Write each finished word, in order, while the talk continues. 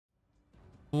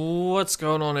What's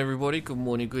going on, everybody? Good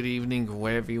morning, good evening,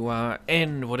 wherever you are,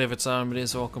 and whatever time it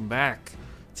is. Welcome back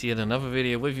to yet another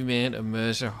video with you, man,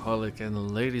 Immersionholic.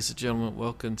 And ladies and gentlemen,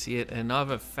 welcome to yet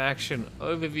another faction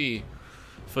overview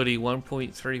for the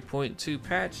 1.3.2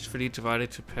 patch for the Divide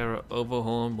Et Impera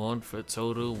overhaul mod for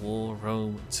Total War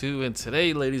Rome 2. And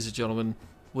today, ladies and gentlemen,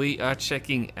 we are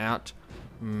checking out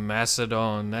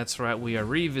Macedon. That's right, we are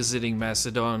revisiting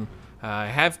Macedon. I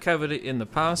have covered it in the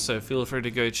past, so feel free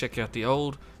to go check out the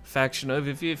old faction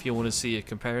overview if you want to see a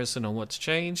comparison on what's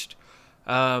changed.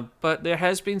 But there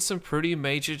has been some pretty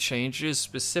major changes,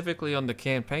 specifically on the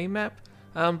campaign map,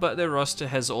 but their roster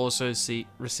has also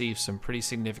received some pretty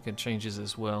significant changes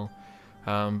as well.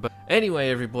 But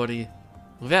anyway, everybody,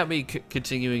 without me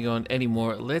continuing on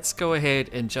anymore, let's go ahead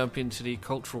and jump into the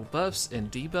cultural buffs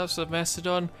and debuffs of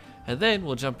Macedon, and then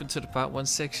we'll jump into the part 1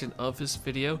 section of this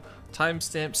video.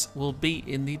 Timestamps will be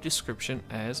in the description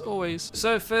as always.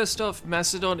 So first off,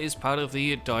 Macedon is part of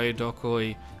the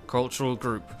Diadochoi cultural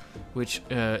group, which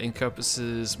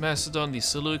encompasses Macedon, the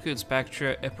Seleucids,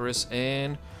 Bactria, Epirus,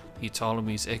 and the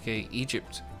Ptolemies, aka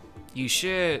Egypt. You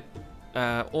share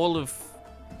all of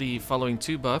the following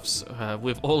two buffs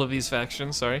with all of these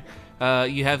factions, sorry.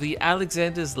 You have the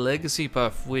Alexander's Legacy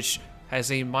buff, which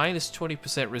has a minus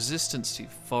 20% resistance to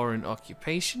foreign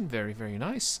occupation, very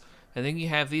nice. And then you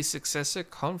have the Successor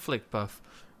Conflict buff,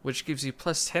 which gives you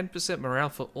plus 10% morale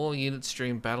for all units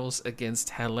during battles against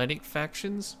Hellenic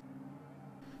factions.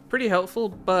 Pretty helpful,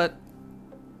 but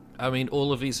I mean,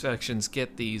 all of these factions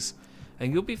get these,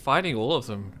 and you'll be fighting all of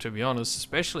them, to be honest,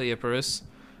 especially Epirus.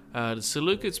 The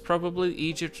Seleucids probably,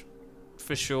 Egypt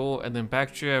for sure, and then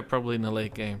Bactria probably in the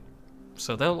late game.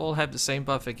 So they'll all have the same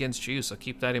buff against you, so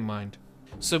keep that in mind.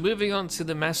 So moving on to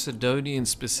the Macedonian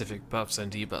specific buffs and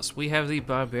debuffs, we have the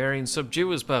Barbarian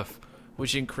Subduers buff,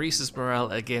 which increases morale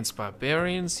against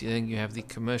barbarians. Then you have the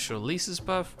Commercial Leases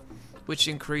buff, which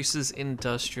increases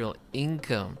industrial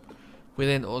income. We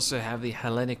then also have the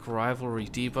Hellenic Rivalry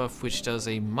debuff, which does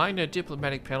a minor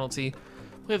diplomatic penalty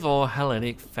with all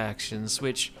Hellenic factions,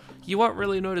 which you won't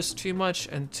really notice too much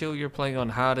until you're playing on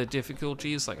harder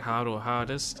difficulties, like hard or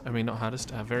hardest. I mean, not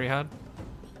hardest, very hard.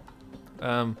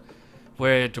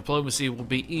 Where diplomacy will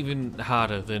be even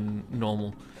harder than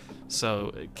normal.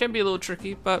 So it can be a little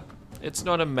tricky, but it's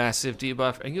not a massive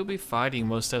debuff, and you'll be fighting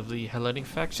most of the Hellenic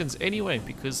factions anyway,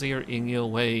 because they are in your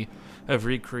way of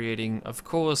recreating, of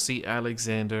course, the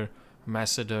Alexander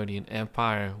Macedonian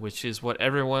Empire, which is what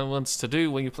everyone wants to do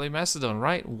when you play Macedon,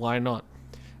 right? Why not?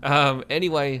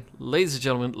 Anyway, ladies and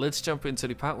gentlemen, let's jump into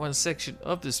the part 1 section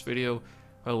of this video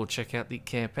where we'll check out the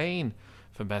campaign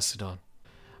for Macedon.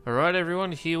 Alright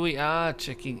everyone, here we are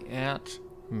checking out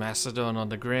Macedon on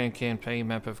the Grand Campaign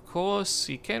map, of course.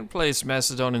 You can place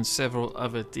Macedon in several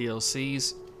other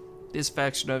DLCs. This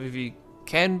faction overview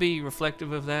can be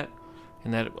reflective of that,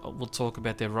 and that we'll talk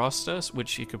about their rosters,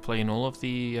 which you could play in all of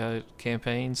the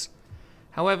campaigns.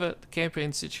 However, the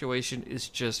campaign situation is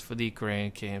just for the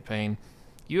Grand Campaign.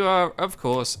 You are, of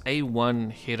course, a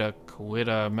one-hitter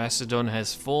quitter. Macedon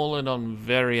has fallen on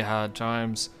very hard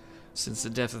times since the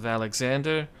death of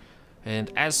Alexander,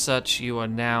 and as such, you are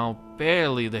now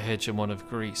barely the hegemon of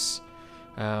Greece.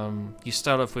 You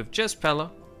start off with just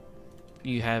Pella.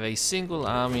 You have a single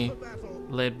army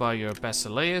led by your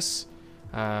Basileus.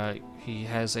 He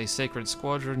has a Sacred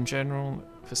Squadron General,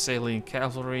 Thessalian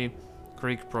Cavalry,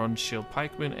 Greek Bronze Shield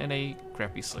Pikemen, and a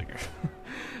crappy Slinger.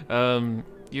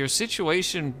 Your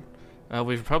situation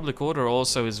with Republic Order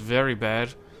also is very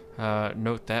bad.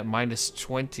 Note that, minus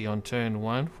 20 on turn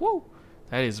 1. Whoa!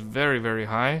 That is very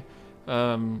high.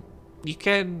 You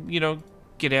can,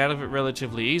 get out of it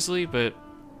relatively easily, but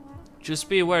just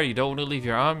be aware you don't want to leave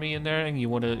your army in there, and you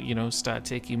want to, start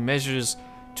taking measures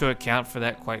to account for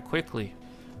that quite quickly.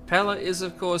 Pella is,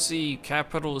 of course, the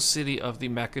capital city of the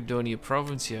Macedonia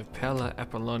province. You have Pella,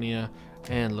 Apollonia,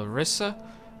 and Larissa,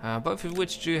 both of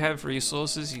which do have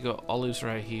resources. You got olives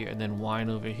right here, and then wine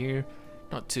over here.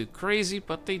 Not too crazy,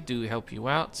 but they do help you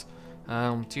out.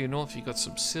 To your north, you got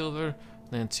some silver.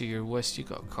 Then to your west, you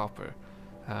got copper.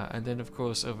 And then, of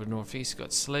course, over northeast, you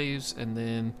got slaves. And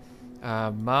then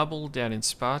marble down in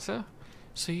Sparta.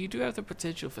 So you do have the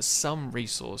potential for some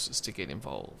resources to get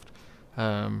involved.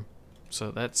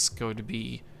 So that's going to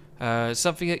be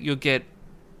something that you'll get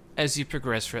as you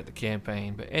progress throughout the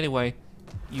campaign. But anyway,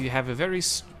 you have a very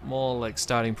small,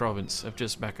 starting province of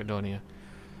just Macedonia.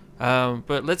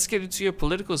 But let's get into your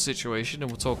political situation,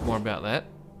 and we'll talk more about that.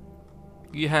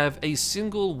 You have a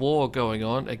single war going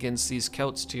on against these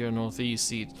Celts to your northeast,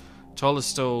 the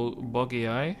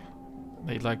Tolisto-Bogii.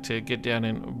 They like to get down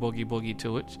and boogie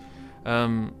to it.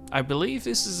 I believe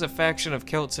this is a faction of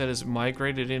Celts that has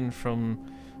migrated in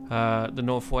from the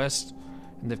northwest,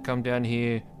 and they've come down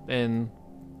here, and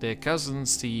their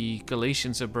cousins, the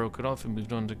Galatians, have broken off and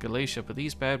moved on to Galatia, but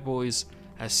these bad boys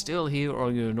are still here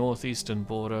on your northeastern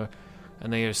border,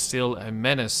 and they are still a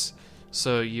menace.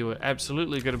 So you are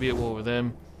absolutely going to be at war with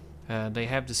them. They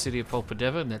have the city of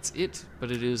Pulpadeva, and that's it,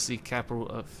 but it is the capital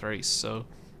of Thrace. So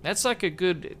that's like a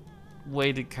good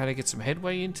way to kind of get some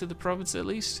headway into the province, at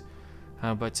least,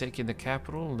 by taking the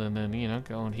capital, and then, you know,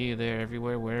 going here, there,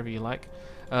 everywhere, wherever you like.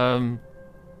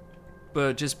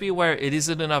 But just be aware, it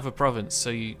isn't another province,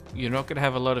 so you're not going to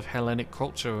have a lot of Hellenic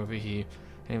culture over here.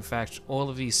 And in fact, all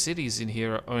of these cities in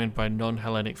here are owned by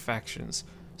non-Hellenic factions.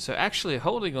 So actually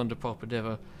holding on to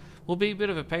Pulpadeva will be a bit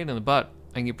of a pain in the butt,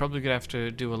 and you're probably going to have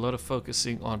to do a lot of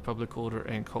focusing on public order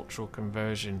and cultural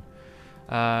conversion.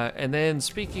 And then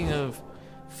speaking of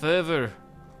further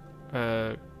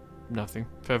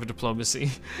further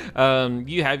diplomacy,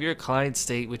 you have your client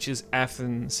state, which is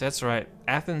Athens. That's right,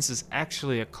 Athens is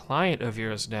actually a client of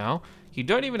yours now. You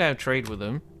don't even have trade with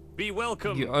them. Be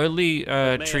welcome. The only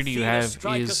treaty you have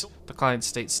is the client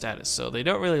state status, so they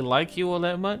don't really like you all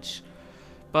that much.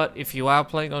 But if you are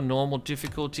playing on normal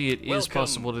difficulty, it is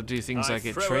possible to do things like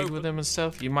get trade with them and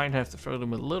stuff. You might have to throw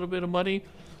them a little bit of money,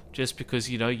 just because,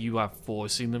 you know, you are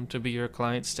forcing them to be your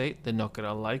client state. They're not going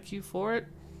to like you for it,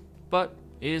 but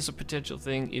it is a potential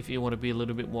thing if you want to be a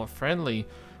little bit more friendly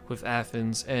with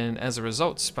Athens, and as a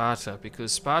result Sparta,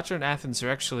 because Sparta and Athens are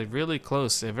actually really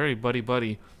close. They're very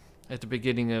buddy-buddy at the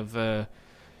beginning of the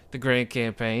Grand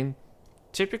Campaign.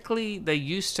 Typically, they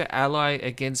used to ally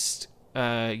against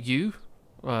you.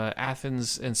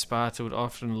 Athens and Sparta would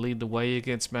often lead the way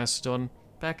against Macedon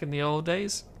back in the old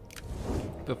days,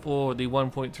 before the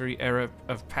 1.3 era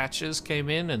of patches came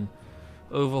in and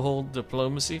overhauled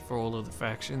diplomacy for all of the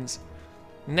factions.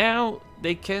 Now,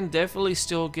 they can definitely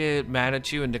still get mad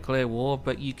at you and declare war,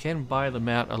 but you can buy them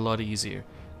out a lot easier.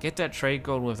 Get that trade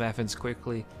going with Athens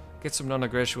quickly, get some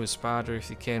non-aggression with Sparta if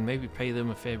you can, maybe pay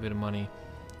them a fair bit of money.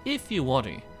 If you want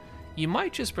to, you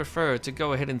might just prefer to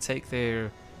go ahead and take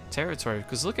their territory,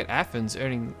 because look at Athens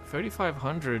earning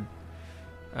 3,500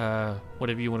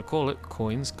 whatever you want to call it,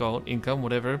 coins, gold, income,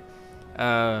 whatever,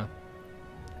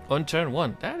 on turn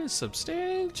 1. That is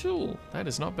substantial. That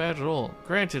is not bad at all.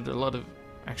 Granted, a lot of,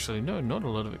 actually no, not a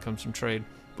lot of it comes from trade,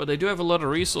 but they do have a lot of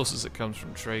resources that comes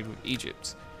from trade with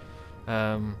Egypt.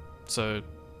 So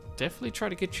definitely try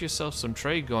to get yourself some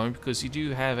trade going, because you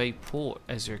do have a port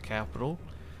as your capital,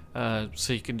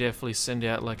 so you can definitely send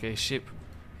out like a ship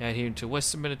out here into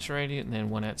Western Mediterranean, and then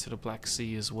one out to the Black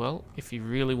Sea as well, if you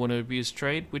really want to abuse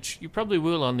trade, which you probably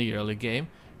will on the early game.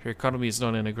 Your economy is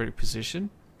not in a great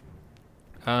position.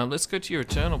 Let's go to your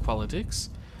eternal politics.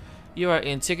 You are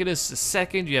Antigonus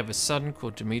II, you have a son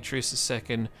called Demetrius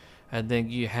II, and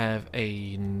then you have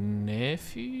a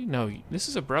nephew? No, this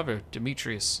is a brother,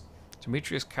 Demetrius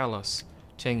Callas,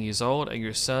 10 years old, and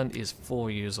your son is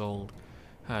 4 years old.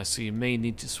 So you may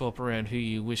need to swap around who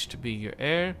you wish to be your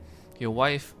heir. Your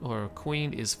wife or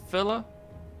queen is Phila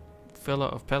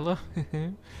of Pella.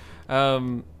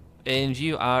 And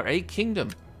you are a kingdom.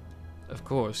 Of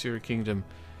course, you're a kingdom.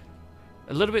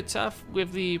 A little bit tough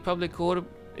with the public order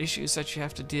issues that you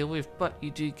have to deal with, but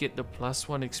you do get the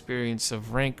 +1 experience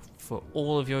of rank for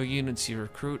all of your units you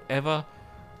recruit ever.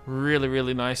 Really,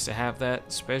 really nice to have that,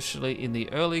 especially in the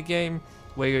early game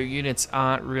where your units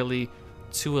aren't really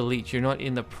too elite. You're not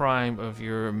in the prime of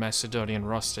your Macedonian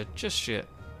roster just yet.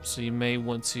 So you may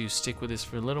want to stick with this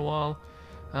for a little while,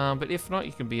 but if not,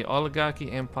 you can be an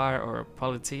oligarchy, empire, or a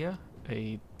politia,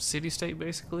 a city-state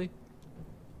basically.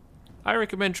 I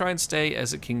recommend try and stay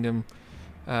as a kingdom,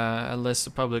 unless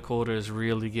the public order is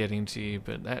really getting to you,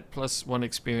 but that +1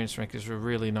 experience rank is a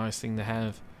really nice thing to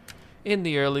have in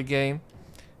the early game.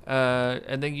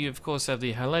 And then you of course have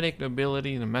the Hellenic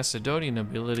nobility, the Macedonian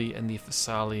nobility, and the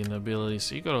Thessalian nobility,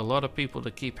 so you got a lot of people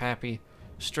to keep happy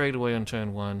straight away on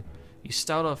turn 1. You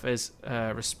start off as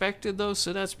respected though,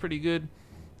 so that's pretty good.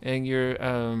 And your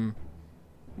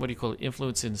what do you call it,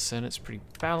 influence in the Senate's pretty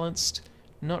balanced.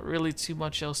 Not really too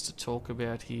much else to talk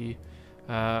about here.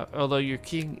 Although your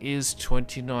king is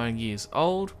 29 years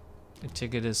old,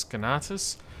 Antigonus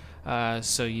Gonatas,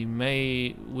 so you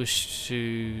may wish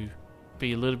to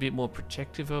be a little bit more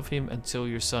protective of him until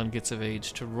your son gets of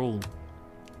age to rule,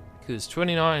 because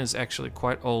 29 is actually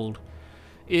quite old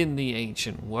in the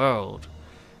ancient world.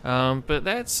 But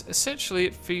that's essentially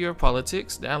it for your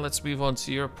politics. Now let's move on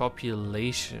to your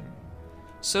population.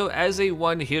 So as a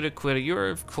one-hitter quitter, you're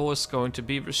of course going to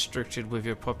be restricted with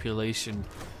your population.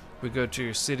 We go to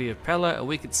your city of Pella, and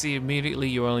we can see immediately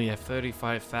you only have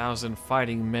 35,000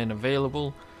 fighting men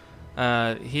available.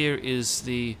 Here is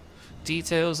the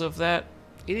details of that.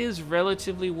 It is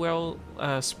relatively well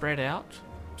spread out,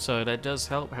 so that does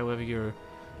help. However, your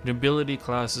nobility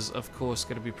class is of course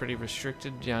going to be pretty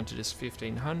restricted down to just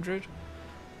 1500.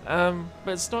 But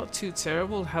it's not too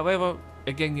terrible. However,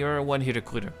 again, you're a one-hitter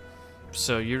quitter.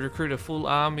 So you recruit a full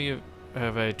army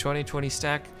of a 2020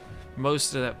 stack.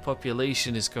 Most of that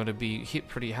population is going to be hit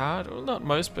pretty hard. Well, not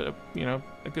most, but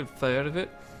a good third of it.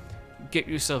 Get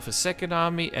yourself a second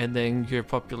army, and then your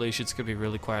population's going to be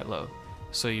really quite low.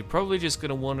 So you're probably just going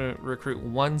to want to recruit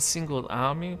one single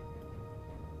army.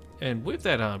 And with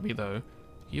that army, though,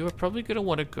 you are probably going to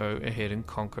want to go ahead and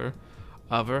conquer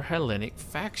other Hellenic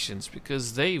factions,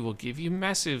 because they will give you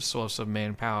massive source of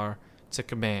manpower to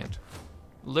command.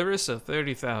 Larissa,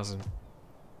 30,000.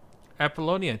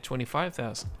 Apollonia,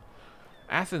 25,000.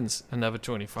 Athens, another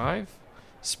 25.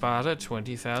 Sparta,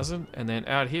 20,000. And then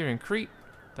out here in Crete,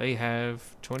 they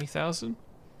have 20,000.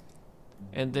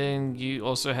 And then you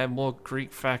also have more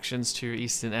Greek factions to your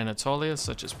eastern Anatolia,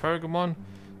 such as Pergamon,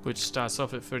 which starts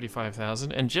off at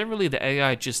 35,000. And generally the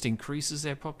AI just increases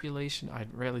their population. I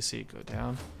rarely see it go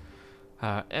down.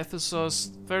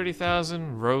 Ephesus,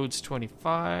 30,000. Rhodes,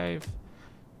 25.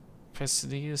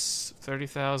 Pessinus,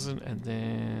 30,000. And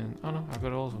then, oh no, I've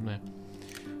got all of them there.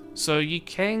 So you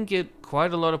can get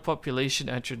quite a lot of population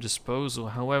at your disposal.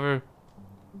 However,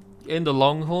 in the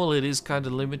long haul, it is kind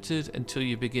of limited until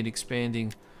you begin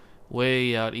expanding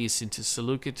way out east into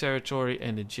Seleucid territory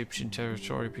and Egyptian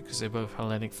territory, because they're both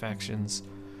Hellenic factions.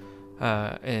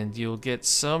 And you'll get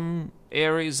some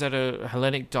areas that are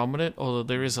Hellenic dominant, although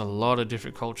there is a lot of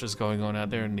different cultures going on out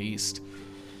there in the east.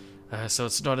 So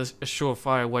it's not a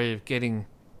surefire way of getting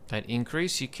that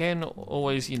increase. You can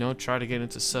always, try to get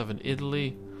into southern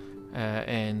Italy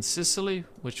and Sicily,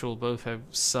 which will both have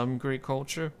some Greek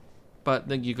culture. But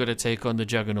then you got to take on the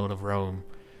juggernaut of Rome,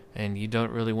 and you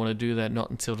don't really want to do that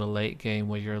not until the late game,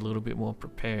 where you're a little bit more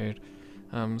prepared.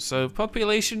 So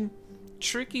population,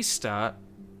 tricky start,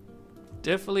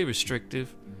 definitely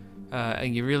restrictive,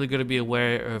 and you're really got to be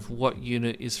aware of what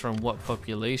unit is from what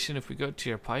population. If we go to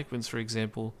your pikemen, for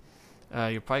example,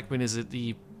 your pikeman is at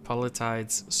the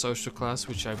Politides social class,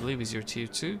 which I believe is your tier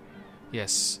 2.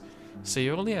 Yes, so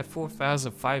you only have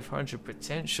 4,500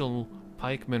 potential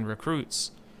pikeman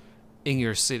recruits in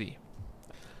your city.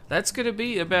 That's going to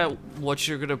be about what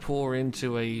you're going to pour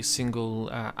into a single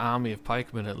army of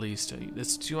pikemen, at least.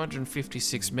 It's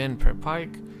 256 men per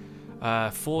pike.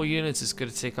 4 units is going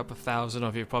to take up 1,000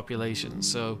 of your population,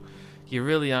 so you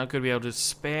really aren't going to be able to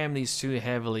spam these too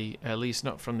heavily, at least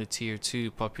not from the tier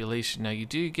 2 population. Now you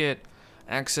do get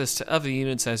access to other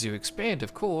units as you expand,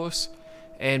 of course,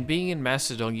 and being in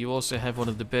Macedon, you also have one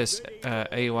of the best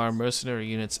AOR mercenary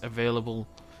units available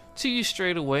to you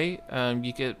straight away.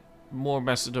 You get more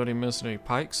Macedonian mercenary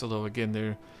pikes, although again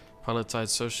they're Palatine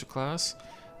social class.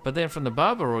 But then from the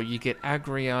Barbaroi, you get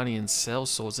Agrianian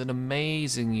sellswords, an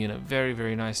amazing unit, very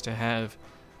very nice to have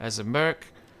as a Merc.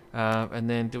 And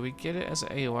then do we get it as an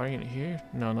AOR unit here?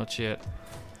 No, not yet.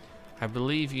 I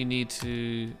believe you need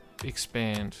to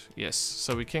expand. Yes,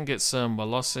 so we can get some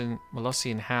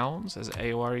Molossian hounds as an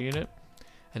AOR unit,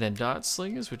 and then dart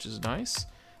slingers, which is nice.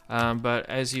 But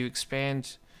as you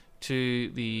expand to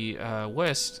the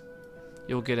west,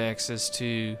 you'll get access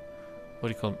to, what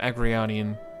do you call them,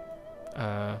 Agrianian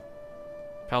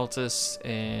Paltus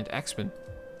and Axemen.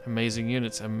 Amazing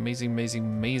units,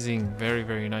 amazing, very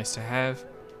very nice to have.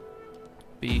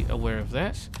 Be aware of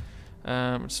that.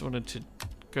 I just wanted to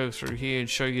go through here and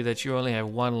show you that you only have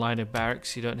one line of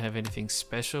barracks. You don't have anything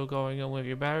special going on with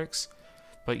your barracks,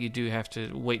 but you do have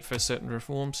to wait for certain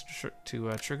reforms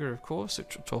to trigger, of course,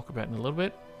 which we'll talk about in a little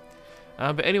bit.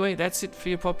 But anyway, that's it for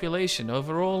your population.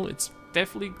 Overall, it's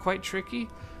definitely quite tricky,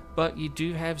 but you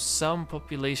do have some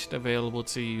population available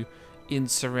to you in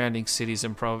surrounding cities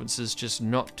and provinces, just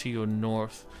not to your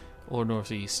north or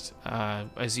northeast.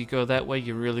 As you go that way,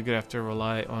 you're really going to have to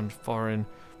rely on foreign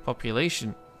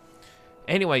population.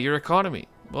 Anyway, your economy.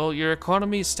 Well, your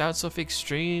economy starts off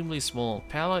extremely small.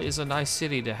 Pala is a nice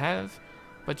city to have,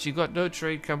 but you got no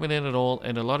trade coming in at all,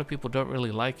 and a lot of people don't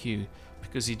really like you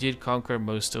because you did conquer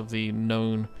most of the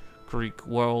known Greek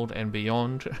world and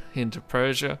beyond into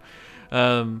Persia.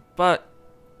 But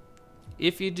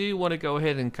if you do want to go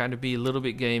ahead and kind of be a little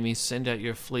bit gamey, send out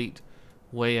your fleet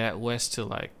way out west to,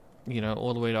 like,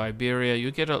 all the way to Iberia.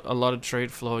 You get a lot of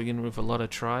trade flowing in with a lot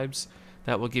of tribes.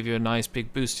 That will give you a nice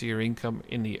big boost to your income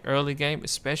in the early game,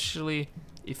 especially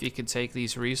if you can take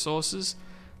these resources.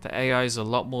 The AI is a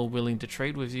lot more willing to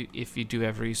trade with you if you do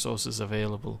have resources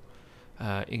available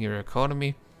in your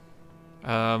economy.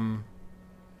 However,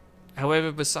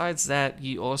 besides that,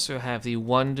 you also have the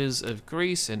wonders of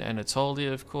Greece and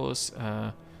Anatolia, of course,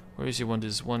 where Where is your one?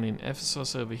 There's one in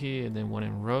Ephesus over here, and then one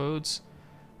in Rhodes,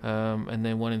 and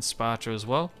then one in Sparta as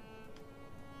well.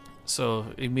 So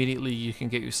immediately you can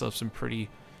get yourself some pretty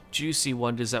juicy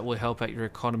wonders that will help out your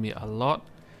economy a lot.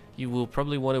 You will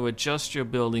probably want to adjust your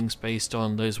buildings based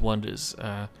on those wonders.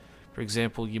 For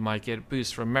example, you might get a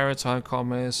boost from maritime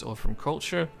commerce or from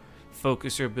culture.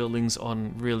 Focus your buildings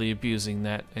on really abusing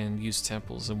that and use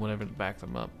temples and whatever to back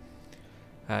them up.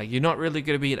 You're not really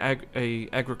going to be an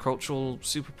agricultural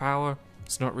superpower.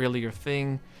 It's not really your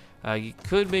thing. You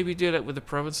could maybe do that with the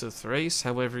province of Thrace.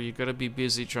 However, you're going to be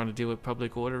busy trying to deal with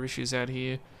public order issues out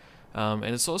here. And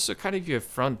it's also kind of your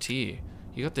frontier.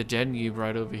 You got the Danube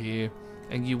right over here.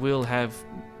 And you will have,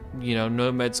 you know,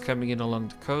 nomads coming in along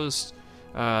the coast.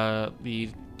 The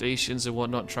Dacians and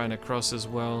whatnot trying to cross as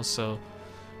well. So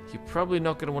you're probably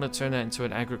not going to want to turn that into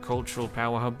an agricultural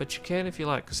power hub, but you can if you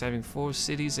like, because having 4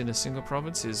 cities in a single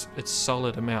province it's a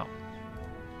solid amount.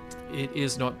 It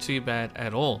is not too bad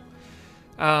at all.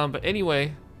 But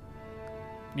anyway,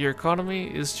 your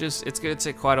economy is just, it's going to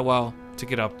take quite a while to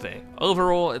get up there.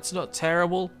 Overall, it's not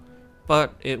terrible,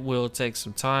 but it will take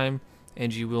some time,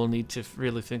 and you will need to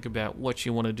really think about what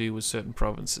you want to do with certain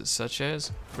provinces, such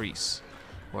as Greece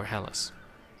or Hellas.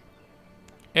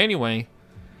 Anyway,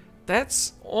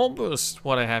 that's almost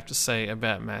what I have to say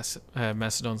about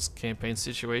Macedon's campaign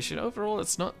situation. Overall,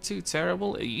 it's not too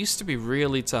terrible. It used to be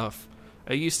really tough.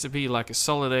 It used to be like a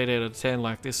solid 8 out of 10,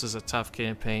 like this is a tough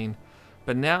campaign.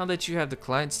 But now that you have the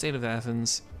client state of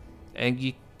Athens, and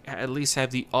you at least have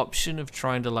the option of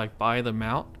trying to like buy them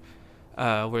out,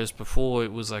 whereas before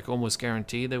it was like almost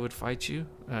guaranteed they would fight you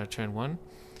turn 1,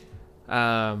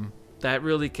 that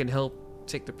really can help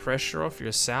take the pressure off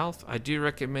your south. I do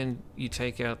recommend you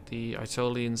take out the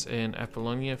Aetolians and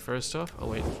Apollonia first off. Oh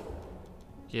wait,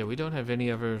 yeah, we don't have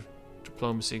any other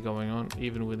diplomacy going on,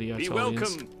 even with the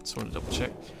Aetolians. Just want to double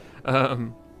check.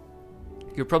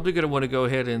 You're probably going to want to go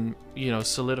ahead and, you know,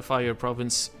 solidify your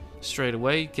province straight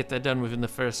away. Get that done within the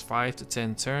first 5 to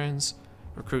 10 turns.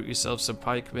 Recruit yourself some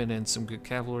pikemen and some good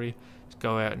cavalry to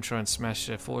go out and try and smash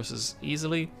their forces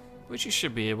easily, which you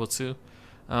should be able to.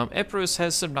 Epirus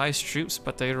has some nice troops,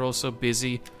 but they are also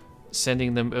busy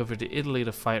sending them over to Italy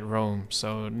to fight Rome.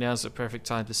 So now's the perfect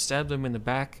time to stab them in the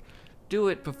back. Do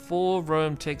it before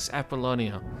Rome takes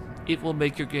Apollonia. It will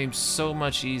make your game so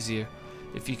much easier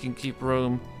if you can keep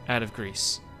Rome out of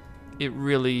Greece. It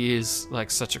really is like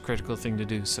such a critical thing to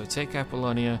do. So take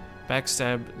Apollonia,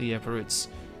 backstab the Epirites,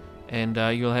 and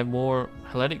you'll have more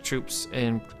Hellenic troops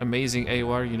and amazing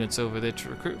AOR units over there to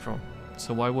recruit from.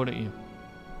 So why wouldn't you?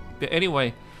 But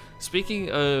anyway,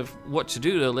 speaking of what to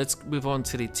do though, let's move on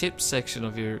to the tips section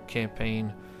of your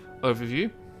campaign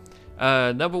overview.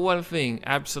 Number one thing,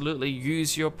 absolutely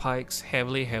use your pikes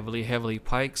heavily, heavily, heavily.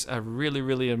 Pikes are really,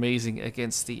 really amazing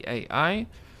against the AI.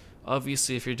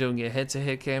 Obviously, if you're doing a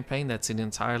head-to-head campaign, that's an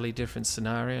entirely different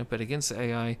scenario. But against the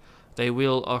AI, they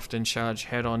will often charge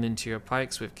head-on into your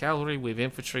pikes with cavalry, with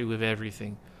infantry, with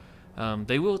everything.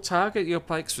 They will target your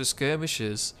pikes for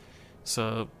skirmishes,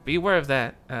 so be aware of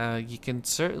that. You can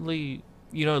certainly,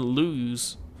 you know,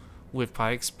 lose with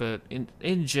pikes, but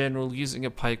in general, using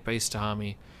a pike-based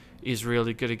army is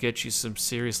really going to get you some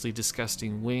seriously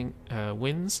disgusting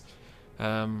wins.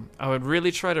 I would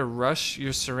really try to rush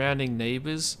your surrounding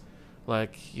neighbors,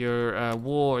 like your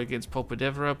war against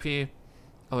Popodevra up here.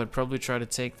 I would probably try to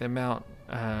take them out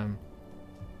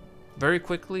very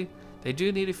quickly. They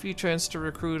do need a few turns to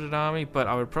recruit an army, but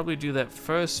I would probably do that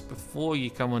first before you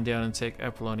come on down and take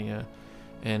Apollonia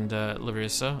and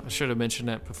Larissa. I should have mentioned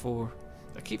that before.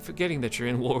 I keep forgetting that you're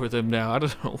in war with them now. I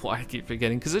don't know why I keep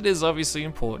forgetting, because it is obviously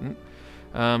important.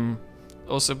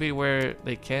 Also be aware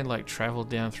they can like travel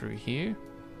down through here,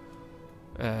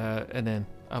 and then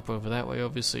up over that way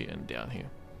obviously, and down here.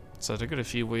 So they've got a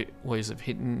few ways of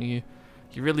hitting you.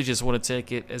 You really just want to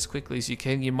take it as quickly as you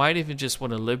can. You might even just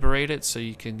want to liberate it so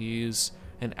you can use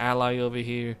an ally over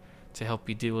here to help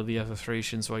you deal with the other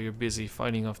Thracians while you're busy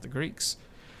fighting off the Greeks.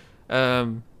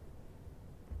 Moving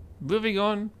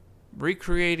on,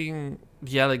 recreating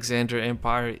the Alexander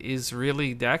Empire is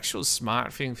really the actual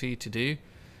smart thing for you to do,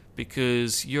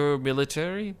 because your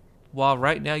military, while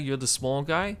right now you're the small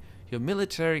guy, your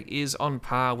military is on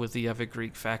par with the other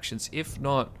Greek factions, if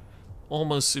not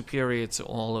almost superior to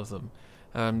all of them.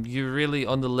 You're really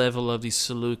on the level of the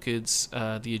Seleucids,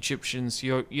 the Egyptians.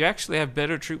 You actually have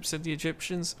better troops than the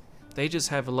Egyptians. They just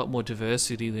have a lot more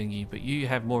diversity than you, but you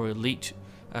have more elite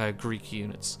Greek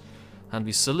units. And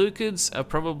the Seleucids are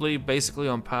probably basically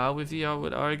on par with you, I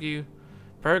would argue.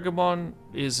 Pergamon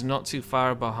is not too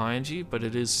far behind you, but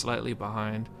it is slightly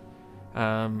behind.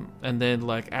 And then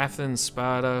like Athens,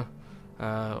 Sparta,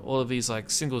 all of these like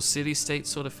single city-state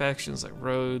sort of factions like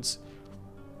Rhodes,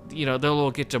 you know, they'll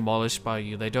all get demolished by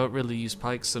you. They don't really use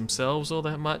pikes themselves all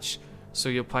that much, so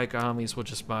your pike armies will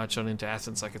just march on into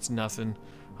Athens like it's nothing.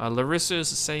 Larissa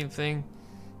is the same thing.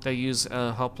 They use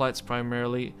hoplites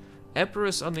primarily.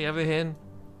 Epirus, on the other hand,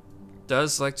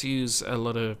 does like to use a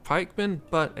lot of pikemen,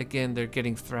 but again, they're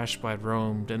getting thrashed by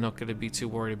Rome. They're not going to be too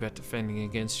worried about defending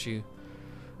against you.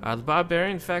 The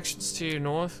barbarian factions to your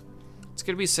north, it's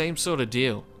going to be same sort of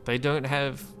deal. They don't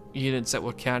have units that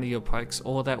will counter your pikes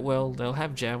all that well. They'll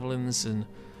have javelins and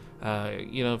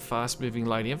you know, fast-moving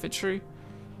light infantry,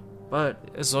 but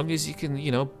as long as you can,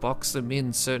 you know, box them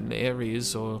in certain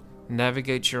areas or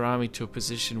navigate your army to a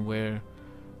position where,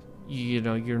 you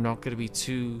know, you're not going to be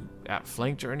too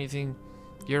outflanked or anything,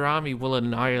 your army will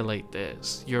annihilate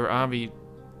theirs. Your army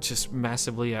just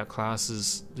massively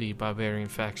outclasses the barbarian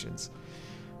factions.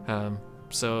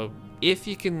 So if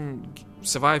you can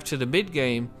survive to the mid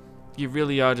game, you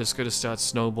really are just going to start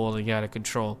snowballing out of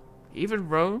control. Even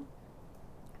Rome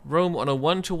on a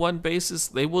 1-to-1 basis,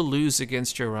 they will lose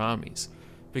against your armies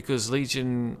because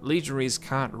legionaries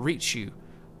can't reach you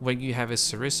when you have a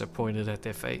sarissa pointed at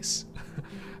their face.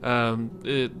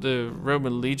 The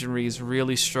Roman legionaries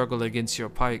really struggle against your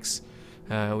pikes,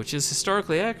 which is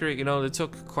historically accurate. You know, it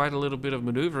took quite a little bit of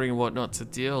maneuvering and whatnot to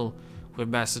deal with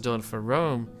Macedon for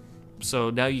Rome, so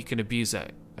now you can abuse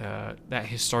that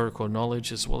historical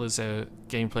knowledge as well as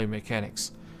gameplay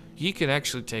mechanics. You can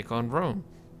actually take on Rome.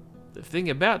 The thing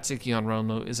about taking on Rome,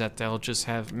 though, is that they'll just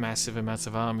have massive amounts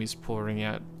of armies pouring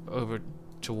out over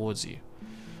towards you.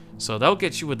 So they'll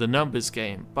get you with the numbers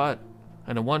game, but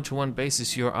on a 1-to-1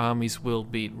 basis, your armies will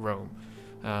beat Rome.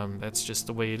 That's just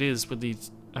the way it is with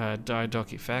these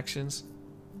diadochi factions.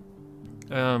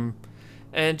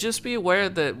 And just be aware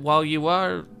that while you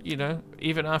are, you know,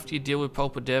 even after you deal with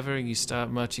Pulpadeva and you start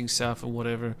marching south and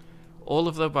whatever, all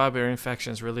of the barbarian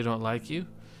factions really don't like you.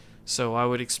 So I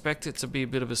would expect it to be a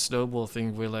bit of a snowball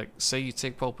thing where, like, say you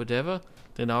take Pulpadeva,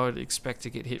 then I would expect to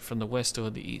get hit from the west or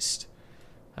the east.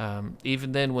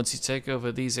 Even then, once you take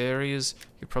over these areas,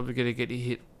 you're probably going to get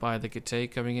hit by the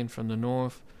Getae coming in from the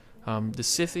north. The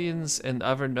Scythians and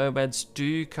other nomads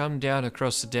do come down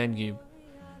across the Danube,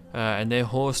 and their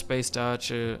horse-based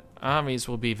archer armies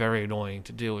will be very annoying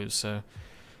to deal with. So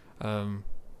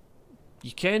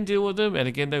you can deal with them, and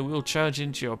again, they will charge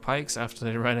into your pikes after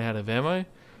they run out of ammo.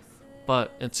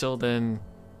 But until then,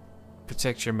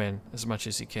 protect your men as much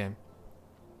as you can.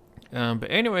 But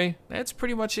anyway, that's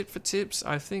pretty much it for tips.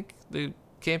 I think the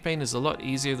campaign is a lot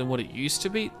easier than what it used to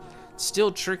be.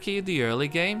 Still tricky in the early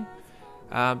game,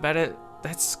 but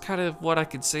that's kind of what I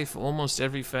could say for almost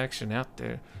every faction out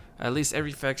there. At least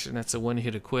every faction that's a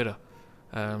one-hitter quitter.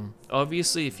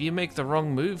 Obviously, if you make the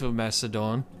wrong move of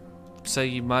Macedon, say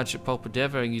you march at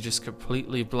Pulpadeva and you just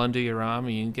completely blunder your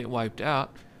army and get wiped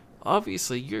out,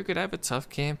 obviously you're going to have a tough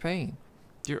campaign.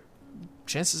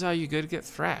 Chances are you're going to get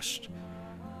thrashed.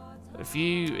 If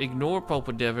you ignore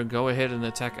Pulpadeva and go ahead and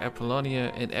attack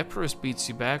Apollonia and Epirus beats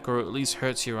you back or at least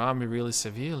hurts your army really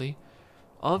severely,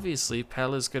 obviously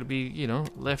Pala's going to be, you know,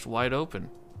 left wide open.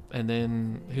 And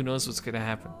then who knows what's going to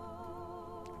happen.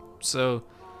 So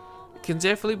it can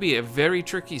definitely be a very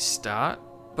tricky start,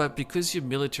 but because your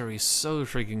military is so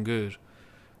freaking good,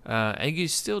 and you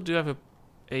still do have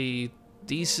a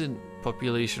decent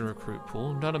population recruit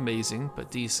pool, not amazing,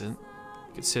 but decent,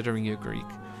 considering you're Greek.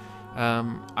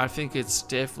 I think it's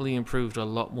definitely improved a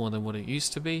lot more than what it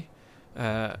used to be,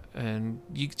 and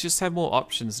you just have more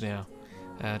options now,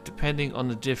 depending on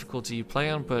the difficulty you play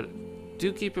on, but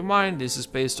do keep in mind this is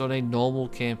based on a normal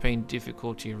campaign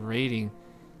difficulty rating.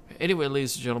 Anyway,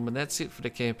 ladies and gentlemen, that's it for the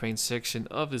campaign section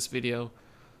of this video.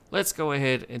 Let's go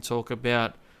ahead and talk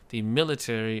about the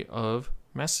military of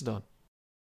Macedon.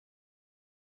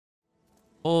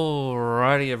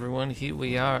 Alrighty everyone, here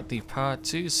we are at the part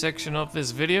 2 section of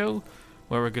this video,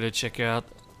 where we're going to check out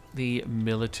the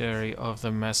military of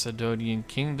the Macedonian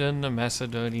Kingdom, the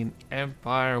Macedonian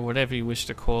Empire, whatever you wish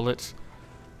to call it.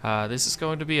 This is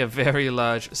going to be a very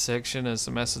large section as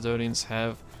the Macedonians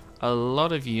have a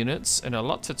lot of units and a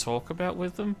lot to talk about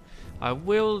with them. I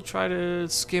will try to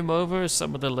skim over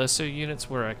some of the lesser units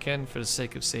where I can for the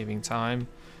sake of saving time.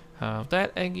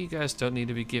 That, and you guys don't need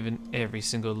to be given every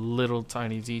single little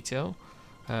tiny detail.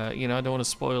 You know, I don't want to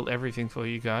spoil everything for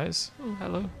you guys. Oh,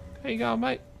 hello. How you going,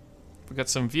 mate? We've got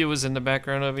some viewers in the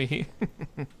background over here.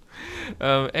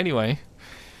 Anyway,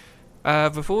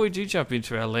 before we do jump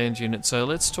into our land unit, so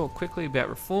let's talk quickly about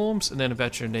reforms and then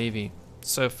about your navy.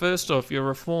 So first off, your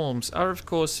reforms are of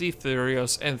course the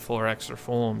Thurios and Thorax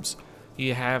reforms.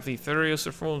 You have the Thurios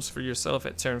reforms for yourself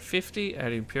at turn 50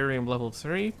 at Imperium level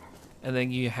 3. And then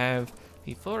you have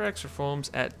the thorax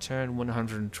reforms at turn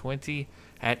 120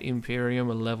 at Imperium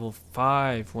level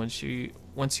 5. Once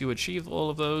you achieve all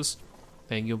of those,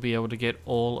 then you'll be able to get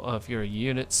all of your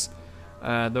units.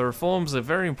 The reforms are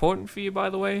very important for you, by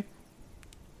the way.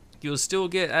 You'll still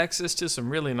get access to some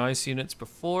really nice units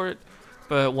before it,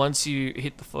 but once you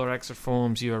hit the thorax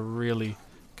reforms, you are really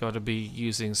got to be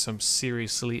using some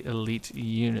seriously elite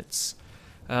units.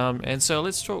 And so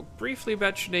let's talk briefly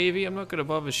about your navy. I'm not going to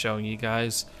bother showing you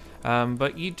guys,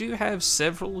 but you do have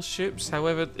several ships.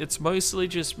 However, it's mostly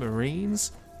just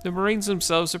marines. The marines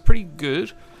themselves are pretty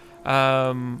good.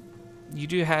 You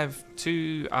do have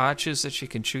 2 archers that you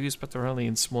can choose, but they're only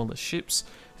in smaller ships,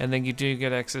 and then you do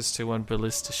get access to 1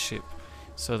 ballista ship,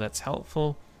 so that's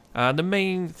helpful. The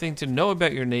main thing to know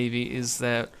about your navy is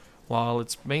that while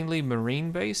it's mainly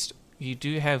marine based, you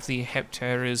do have the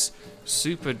Heptera's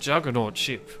super juggernaut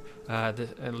ship.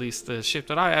 At least the ship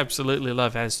that I absolutely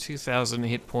love has 2,000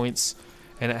 hit points,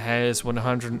 and it has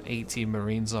 180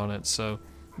 marines on it, so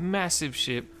massive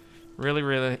ship.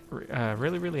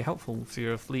 Really helpful for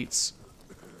your fleets,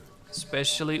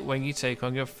 especially when you take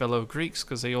on your fellow Greeks,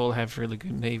 because they all have really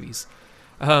good navies.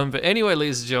 But anyway,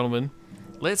 ladies and gentlemen,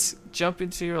 let's jump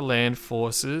into your land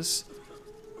forces.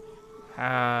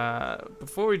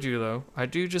 Before we do, though, I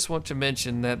do just want to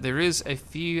mention that there is a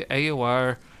few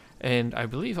AOR and I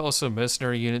believe also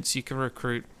mercenary units you can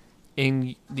recruit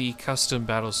in the custom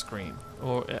battle screen,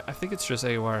 or I think it's just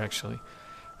AOR actually.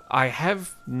 I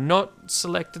have not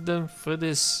selected them for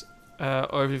this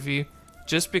overview,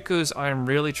 just because I'm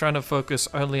really trying to focus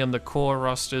only on the core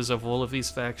rosters of all of these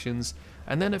factions,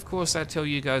 and then of course I tell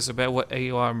you guys about what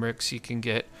AOR mercs you can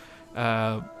get,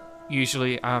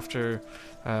 usually after,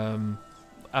 sorry,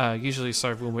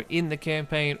 when we're in the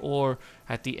campaign or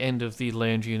at the end of the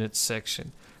land units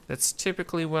section. That's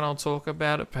typically when I'll talk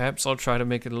about it. Perhaps I'll try to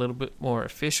make it a little bit more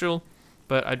official,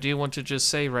 but I do want to just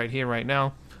say right here, right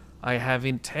now, I have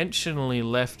intentionally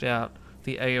left out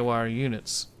the AOR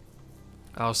units.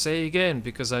 I'll say again,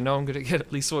 because I know I'm going to get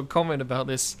at least one comment about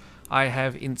this. I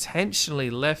have intentionally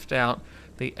left out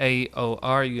the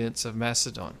AOR units of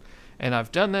Macedon. And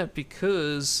I've done that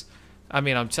because,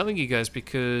 I'm telling you guys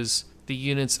because the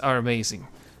units are amazing.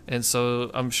 And so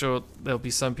I'm sure there'll be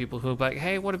some people who are like,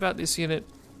 hey, what about this unit?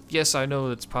 Yes, I know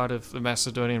it's part of the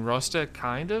Macedonian roster,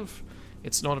 kind of.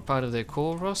 It's not a part of their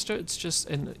core roster. It's just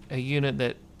a unit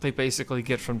that they basically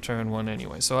get from turn 1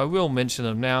 anyway. So I will mention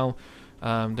them now.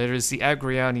 There is the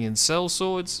Agrianian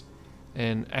Sellswords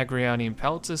and Agrianian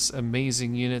Peltis,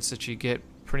 amazing units that you get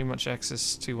pretty much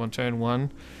access to on turn 1.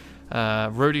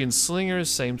 Rhodian Slingers,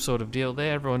 same sort of deal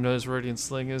there. Everyone knows Rhodian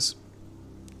Slingers.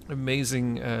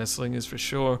 Amazing slingers for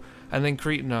sure. And then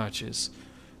Cretan Archers.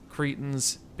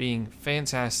 Cretans being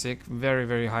fantastic,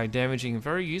 very high damaging,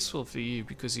 very useful for you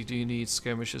because you do need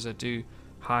skirmishers that do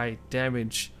high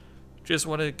damage. Just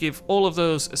want to give all of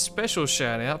those a special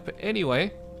shout out. But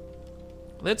anyway,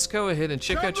 let's go ahead and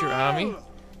check out your army.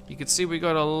 You can see we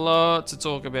got a lot to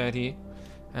talk about here,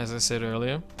 as I said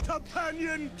earlier.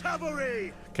 Companion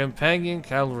cavalry! Companion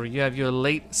cavalry. You have your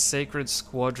late sacred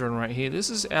squadron right here. This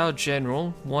is our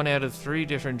general, 1 out of 3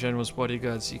 different generals'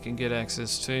 bodyguards you can get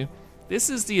access to. This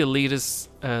is the elitist.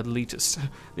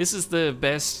 This is the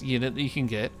best unit that you can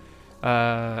get,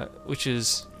 which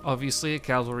is obviously a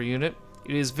cavalry unit.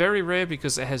 It is very rare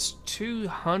because it has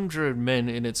 200 men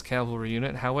in its cavalry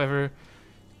unit. However,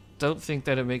 don't think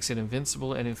that it makes it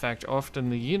invincible, and in fact often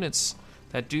the units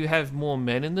that do have more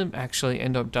men in them actually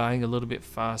end up dying a little bit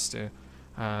faster.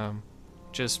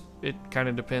 Just it kind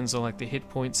of depends on like the hit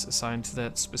points assigned to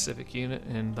that specific unit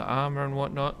and the armor and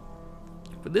whatnot.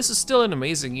 But this is still an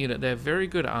amazing unit. They have very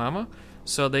good armor,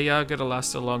 so they are going to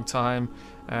last a long time.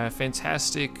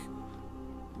 Fantastic.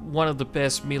 One of the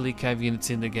best melee cav units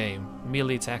in the game.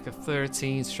 Melee attack of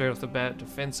 13, straight off the bat,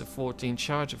 defense of 14,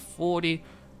 charge of 40,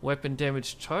 weapon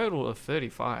damage total of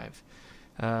 35.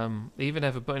 They even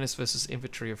have a bonus versus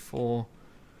infantry of 4.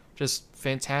 Just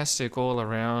fantastic all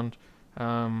around.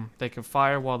 They can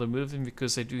fire while they're moving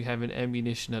because they do have an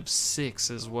ammunition of 6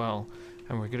 as well.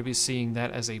 And we're going to be seeing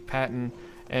that as a pattern.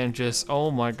 And just,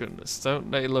 oh my goodness, don't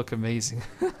they look amazing?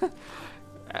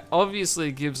 Obviously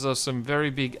it gives us some very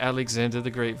big Alexander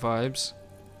the Great vibes.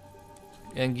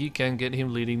 And you can get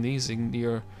him leading these in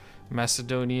your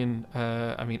Macedonian,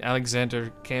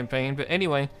 Alexander campaign. But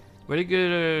anyway, we're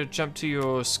going to jump to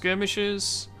your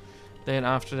skirmishers. Then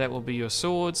after that will be your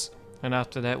swords. And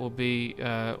after that will be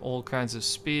all kinds of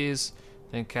spears.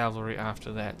 Then cavalry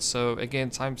after that. So again,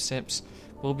 timestamps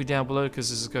will be down below because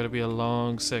this is going to be a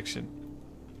long section.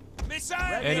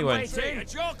 Anyway,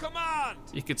 At your command!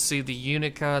 you can see the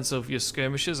unit cards of your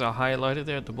skirmishers are highlighted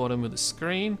there at the bottom of the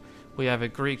screen, We have a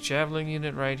Greek javelin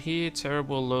unit right here,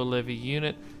 terrible low levy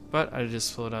unit, but I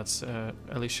just thought I'd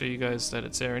at least show you guys that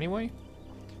it's there anyway.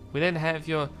 We then have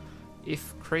your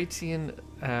Ifkratian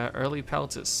early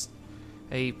Peltus,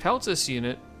 a Peltus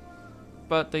unit,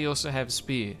 but they also have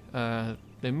spear. The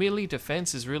melee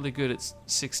defense is really good at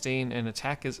 16 and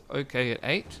attack is okay at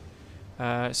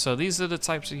 8. So these are the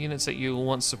types of units that you will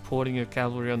want supporting your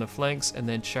cavalry on the flanks and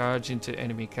then charge into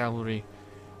enemy cavalry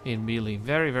in melee.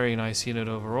 Very, very nice unit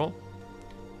overall.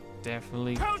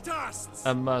 Definitely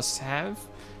a must-have.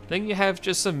 Then you have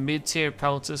just some mid-tier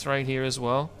Peltus right here as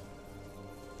well.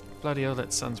 Bloody hell,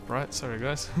 that sun's bright. Sorry,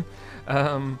 guys.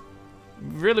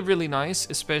 Really, really nice,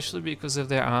 especially because of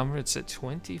their armor. It's at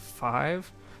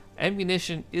 25.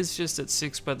 Ammunition is just at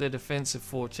 6, but their defense at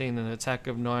 14 and attack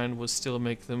of 9 will still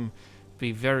make them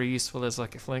be very useful as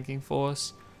like a flanking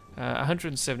force.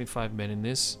 175 men in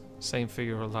this. Same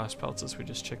figure of last Peltus we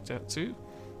just checked out too.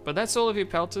 But that's all of your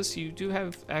Peltus. You do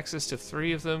have access to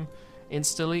 3 of them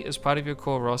instantly as part of your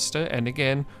core roster. And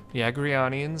again, the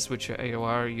Agrianians, which are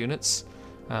AOR units,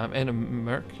 and a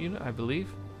Merc unit, I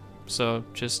believe. So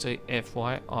just a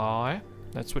FYI,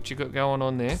 that's what you got going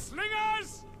on there.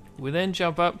 Slingers! We then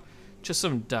jump up to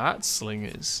some dart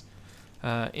slingers.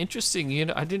 Interesting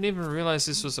unit. I didn't even realize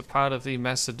this was a part of the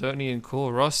Macedonian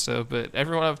core roster, but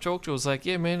everyone I've talked to was like,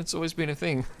 yeah man, it's always been a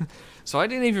thing. So I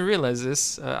didn't even realize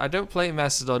this. I don't play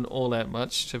Macedon all that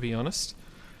much, to be honest.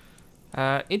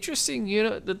 Interesting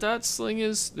unit, the dart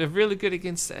slingers. They're really good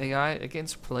against the AI,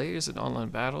 against players in online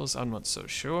battles. I'm not so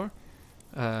sure.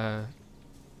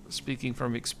 Speaking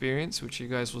from experience, which you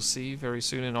guys will see very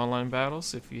soon in online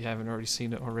battles if you haven't already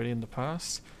seen it already in the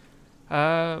past.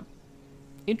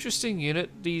 Interesting unit.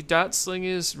 The dart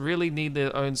slingers really need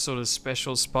their own sort of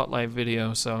special spotlight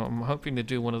video, so I'm hoping to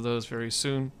do one of those very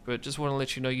soon, but just want to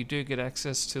let you know you do get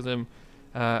access to them.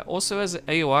 Also as an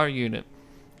AOR unit,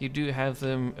 you do have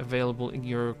them available in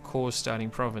your core starting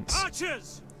province.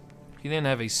 Archers! You then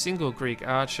have a single Greek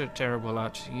archer, terrible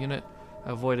archer unit,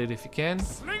 avoid it if you can.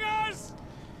 Slingers!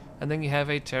 And then you have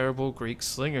a terrible Greek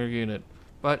slinger unit,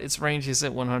 but its range is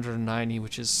at 190,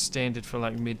 which is standard for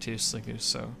like mid-tier slingers,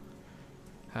 so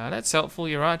that's helpful.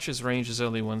 Your archer's range is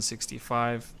only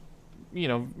 165. You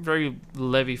know, very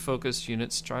levy-focused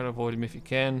units. Try to avoid them if you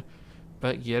can.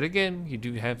 But yet again, you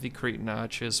do have the Cretan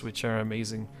archers, which are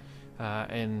amazing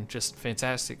and just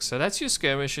fantastic. So that's your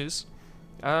skirmishes.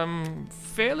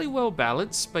 Fairly well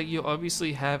balanced, but you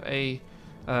obviously have a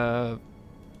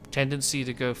tendency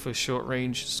to go for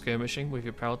short-range skirmishing with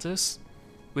your Peltus,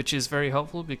 which is very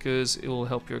helpful because it will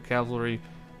help your cavalry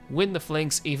win the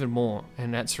flanks even more,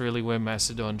 and that's really where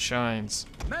Macedon shines.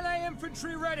 Melee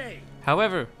infantry ready!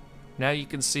 However, now you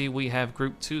can see we have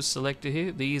group 2 selected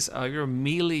here. These are your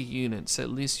melee units, at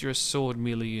least your sword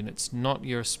melee units, not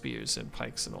your spears and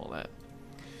pikes and all that.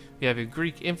 You have your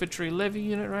Greek infantry levy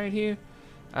unit right here.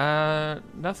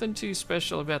 Nothing too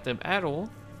special about them at all.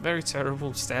 Very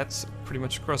terrible stats pretty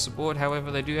much across the board.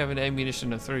 However, they do have an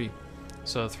ammunition of 3.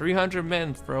 So 300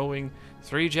 men throwing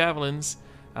 3 javelins.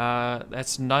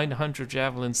 That's 900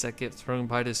 javelins that get thrown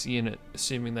by this unit,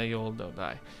 assuming they all don't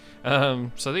die.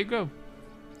 So there you go.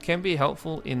 Can be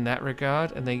helpful in that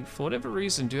regard, and they, for whatever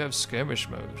reason, do have skirmish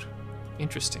mode.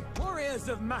 Interesting. Warriors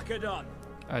of Macedon,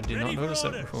 I did not notice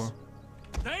that before.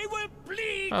 They will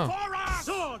bleed for our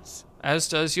swords. As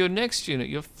does your next unit,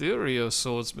 your Thurio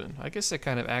swordsmen. I guess they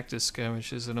kind of act as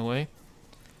skirmishers in a way.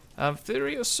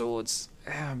 Thurio swords.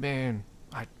 Oh man,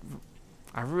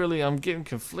 I'm getting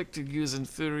conflicted using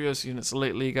Thurios units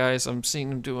lately, guys. I'm seeing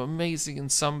them do amazing in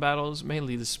some battles,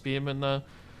 mainly the spearmen though.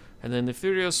 And then the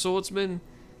Thurio swordsmen,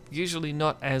 usually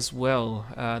not as well.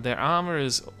 Their armor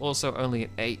is also only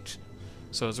at 8.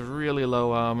 So it's a really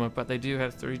low armor, but they do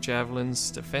have 3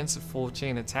 javelins, defense of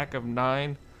 14, attack of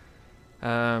 9.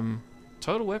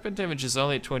 Total weapon damage is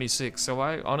only at 26, so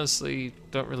I honestly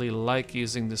don't really like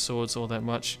using the swords all that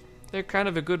much. They're kind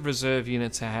of a good reserve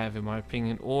unit to have in my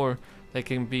opinion, or they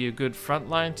can be a good front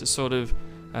line to sort of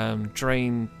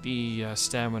drain the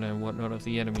stamina and whatnot of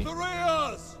the enemy.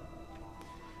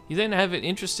 You then have an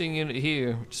interesting unit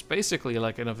here, which is basically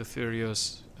like another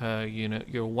Thurios unit,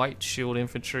 your white shield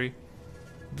infantry.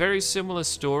 Very similar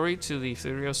story to the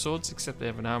Thurio swords, except they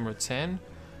have an armor of 10,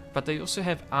 but they also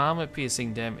have armor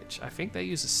piercing damage. I think they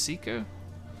use a Seeker,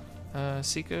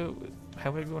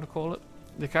 however you want to call it.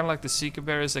 They're kind of like the Seeker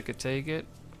bearers that Kate get.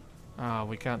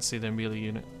 We can't see their melee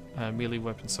unit, melee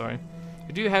weapon, sorry.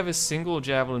 You do have a single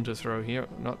javelin to throw here,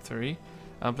 not 3.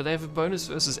 But they have a bonus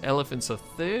versus elephants of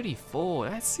 34.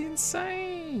 That's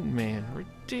insane, man.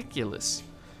 Ridiculous.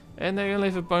 And they only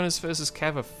have a bonus versus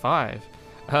cav of 5.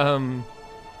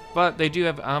 But they do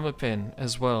have armor pen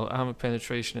as well, armor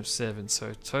penetration of 7,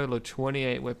 so total of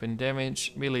 28 weapon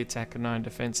damage, melee attack of 9,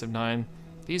 defense of 9.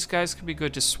 These guys could be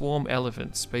good to swarm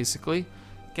elephants, basically.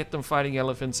 Get them fighting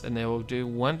elephants and they will do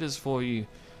wonders for you.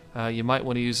 You might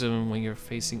want to use them when you're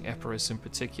facing Epirus in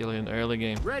particular in the early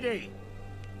game. Ready.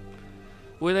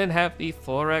 We then have the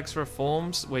Thorax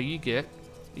Reforms, where you get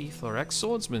the Thorax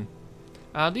Swordsman.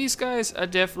 These guys are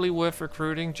definitely worth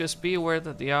recruiting. Just be aware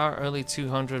that they are only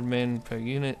 200 men per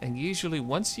unit, and usually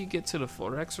once you get to the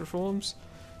Thorax Reforms,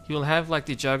 you'll have like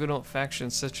the Juggernaut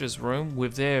factions such as Rome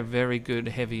with their very good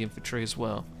heavy infantry as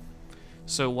well.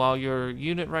 So while your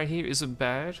unit right here isn't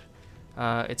bad,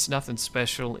 it's nothing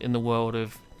special in the world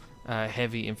of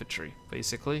heavy infantry,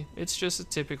 basically. It's just a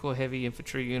typical heavy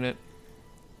infantry unit.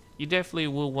 You definitely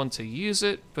will want to use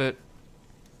it, but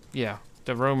yeah,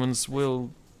 the Romans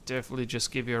will definitely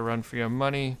just give you a run for your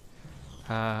money.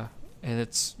 And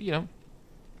it's, you know,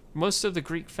 most of the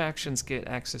Greek factions get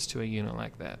access to a unit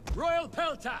like that. Royal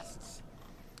Peltasts.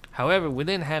 However, we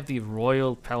then have the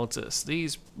Royal Peltasts.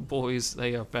 These boys,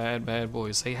 they are bad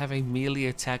boys. They have a melee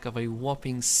attack of a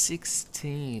whopping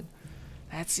 16.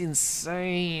 That's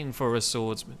insane for a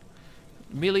swordsman.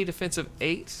 Melee defense of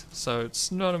 8, so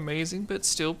it's not amazing, but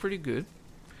still pretty good.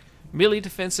 Melee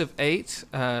defense of 8,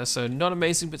 so not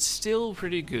amazing, but still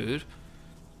pretty good.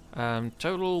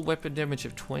 Total weapon damage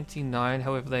of 29,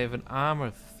 however they have an armor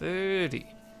of 30.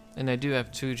 And they do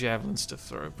have 2 javelins to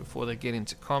throw before they get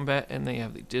into combat, and they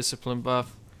have the discipline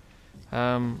buff.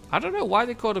 I don't know why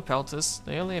they call it Peltas.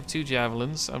 They only have 2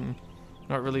 javelins. I'm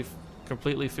not really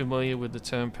completely familiar with the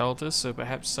term Peltas, so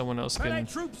perhaps someone else can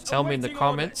tell me in the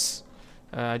comments.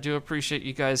 I do appreciate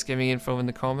you guys giving info in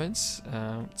the comments.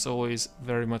 It's always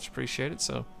very much appreciated,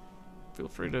 so feel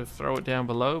free to throw it down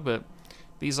below. But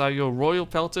these are your Royal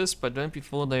Peltas, but don't be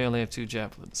fooled, they only have 2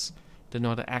 javelins. They're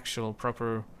not an actual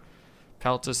proper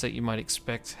Peltas that you might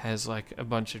expect has like a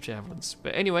bunch of javelins.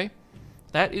 But anyway,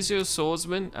 that is your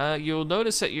swordsman. You'll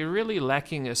notice that you're really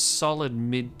lacking a solid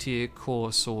mid-tier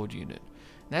core sword unit.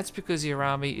 And that's because your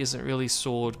army isn't really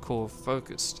sword core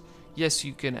focused. Yes,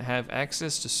 you can have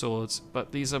access to swords,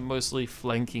 but these are mostly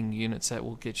flanking units that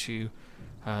will get you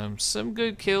some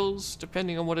good kills,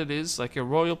 depending on what it is. Like your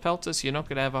Royal Peltas, you're not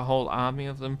going to have a whole army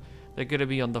of them. They're going to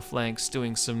be on the flanks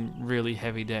doing some really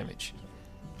heavy damage.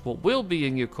 What will be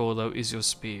in your core, though, is your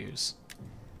spears.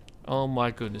 Oh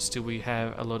my goodness, do we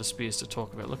have a lot of spears to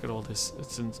talk about. Look at all this.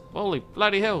 It's in... Holy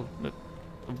bloody hell. The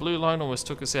blue line almost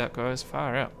took us out, guys.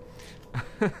 Far out.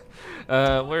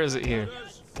 Where is it here?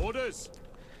 Orders.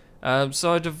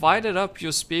 So I divided up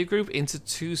your spear group into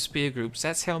 2 spear groups.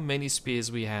 That's how many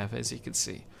spears we have, as you can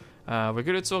see. We're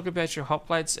going to talk about your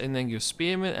hoplites and then your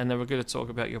spearmen, and then we're going to talk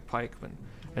about your pikemen.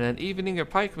 And then even in your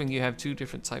pikemen, you have 2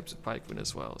 different types of pikemen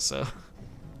as well.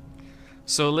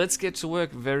 So let's get to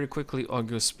work very quickly on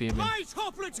your spearmen. Light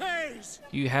hoplites.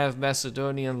 You have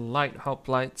Macedonian light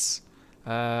hoplites.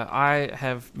 I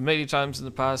have many times in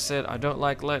the past said I don't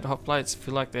like light hoplites. I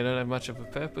feel like they don't have much of a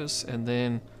purpose, and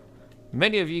then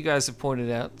many of you guys have pointed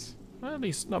out, well, at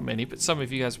least not many, but some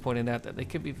of you guys have pointed out that they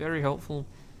can be very helpful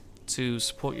to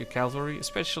support your cavalry,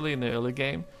 especially in the early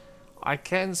game. I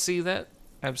can see that,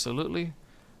 absolutely,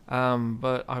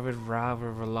 but I would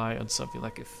rather rely on something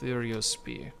like a Thurio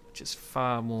Spear, which is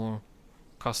far more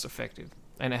cost effective,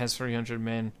 and it has 300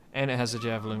 men, and it has a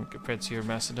javelin compared to your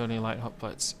Macedonian light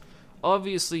hoplites.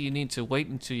 Obviously, you need to wait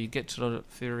until you get to the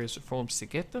Thurios Reforms to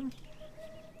get them.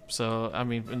 So, I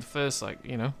mean, in the first, like,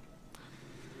 you know,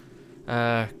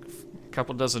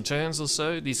 couple dozen turns or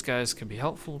so, these guys can be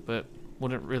helpful, but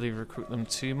wouldn't really recruit them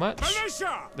too much.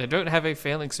 They don't have a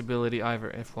phalanx ability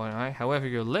either, FYI. However,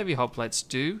 your levy hoplites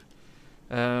do,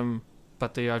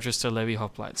 but they are just a levy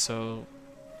hoplite, so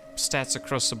stats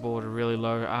across the board are really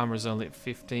low. Armor is only at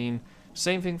 15.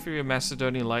 Same thing for your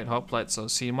Macedonian light hoplites,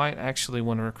 so you might actually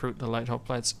want to recruit the light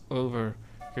hoplites over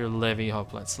your levy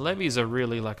hoplites. Levies are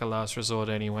really like a last resort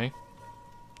anyway.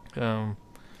 Light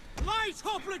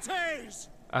hoplites.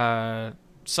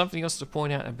 Something else to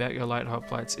point out about your light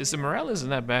hoplites is the morale isn't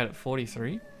that bad at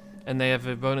 43, and they have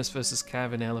a bonus versus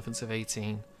cav and elephants of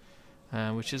 18,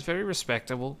 which is very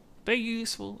respectable. They're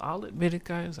useful, I'll admit it,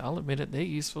 guys. I'll admit it, they're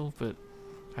useful, but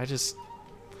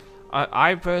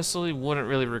I personally wouldn't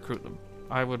really recruit them.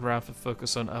 I would rather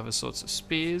focus on other sorts of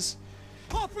spears.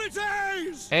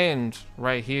 Hoplites! And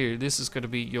right here, this is going to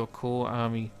be your core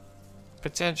army,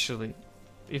 potentially,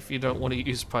 if you don't want to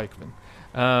use pikemen.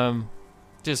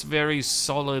 Just very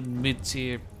solid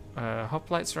mid-tier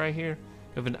hoplites right here.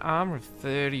 With an armor of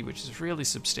 30, which is really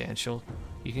substantial.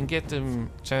 You can get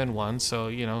them turn 1, so,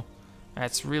 you know,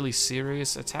 that's really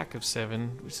serious. Attack of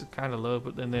 7, which is kind of low,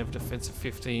 but then they have defense of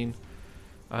 15.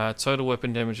 Total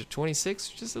weapon damage of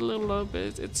 26, which is a little low,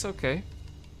 but it's okay.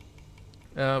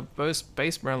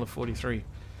 Base morale of 43.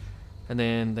 And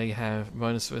then they have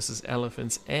bonus versus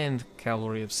elephants and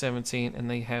cavalry of 17, and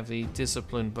they have the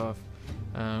discipline buff.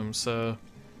 So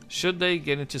should they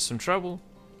get into some trouble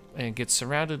and get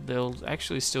surrounded, they'll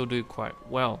actually still do quite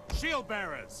well. Shield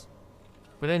bearers.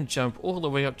 We then jump all the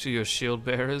way up to your shield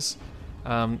bearers.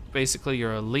 Basically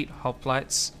your elite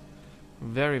hoplites.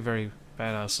 Very, very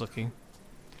badass looking.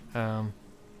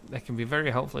 They can be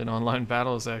very helpful in online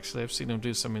battles actually. I've seen them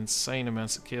do some insane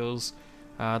amounts of kills.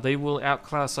 They will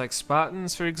outclass like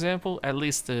Spartans, for example, at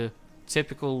least the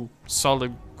typical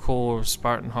solid core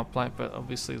Spartan hoplite, but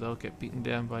obviously they'll get beaten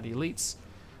down by the elites.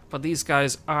 But these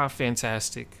guys are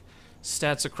fantastic.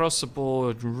 Stats across the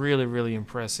board, really, really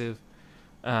impressive.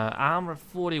 Armor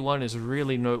 41 is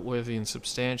really noteworthy and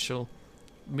substantial.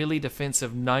 Melee defense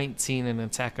of 19 and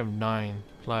attack of 9.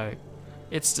 Like,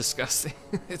 it's disgusting.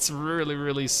 It's really,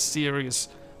 really serious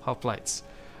hoplites.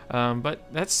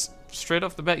 But that's straight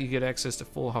off the bat, you get access to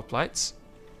 4 hoplites.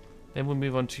 Then we'll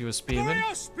move on to your spearmen. Throw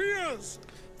your spears.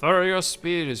 Throw your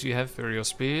spears. You have Throw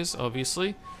spears,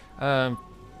 obviously.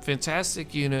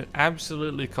 Fantastic unit,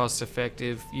 absolutely cost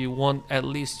effective. You want at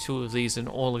least 2 of these in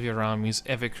all of your armies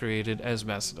ever created as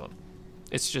Macedon.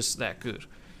 It's just that good.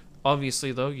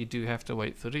 Obviously though, you do have to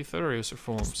wait for the Thurios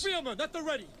reforms. Spearmen at the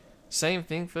ready. Same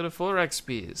thing for the Thorax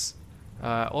spears.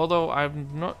 Although I'm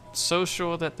not so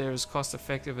sure that they're as cost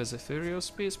effective as the Thurios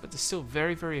spears, but they're still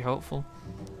very, very helpful.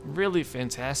 Really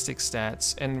fantastic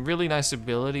stats and really nice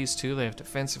abilities too. They have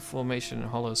defensive formation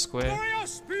and hollow square.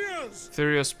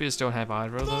 Thurios spears don't have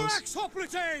either of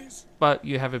those. But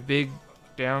you have a big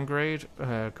downgrade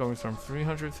going from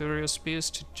 300 Thurios spears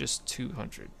to just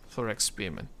 200 Thorax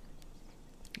spearmen.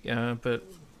 But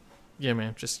yeah,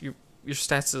 man, just your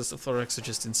stats as the Thorax are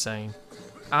just insane.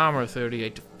 Armor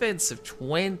 38, defense of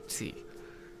 20.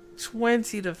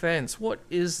 20 defense. What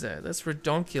is that? That's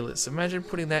redonkulous. Imagine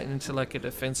putting that into like a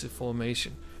defensive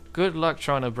formation. Good luck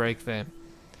trying to break them.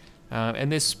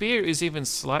 And this spear is even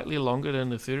slightly longer than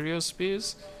the Thurios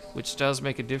spears, which does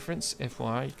make a difference.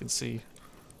 FYI, you can see,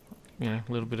 a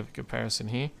little bit of a comparison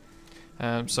here.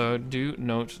 So do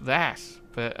note that.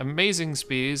 But amazing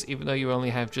spears, even though you only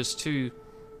have just 2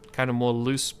 kind of more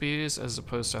loose spears as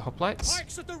opposed to hoplites.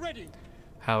 Pikes at the ready.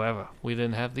 However, we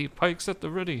then have the pikes at the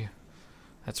ready.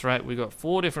 That's right, we got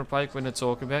 4 different pikemen to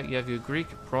talk about. You have your Greek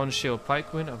bronze shield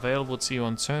pikemen available to you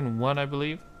on turn 1, I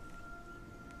believe.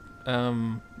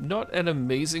 Not an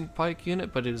amazing pike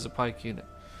unit, but it is a pike unit.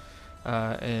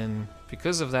 And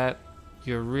because of that,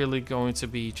 you're really going to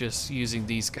be just using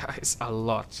these guys a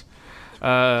lot.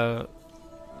 The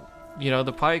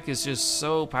pike is just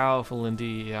so powerful in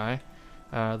DEI.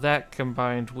 That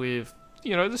combined with, the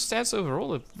stats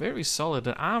overall are very solid.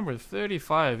 An armor of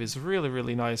 35 is really,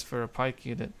 really nice for a pike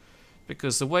unit.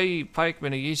 Because the way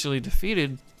pikemen are usually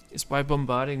defeated is by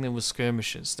bombarding them with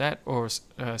skirmishes. That or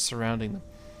surrounding them.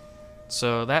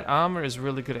 So that armor is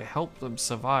really going to help them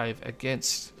survive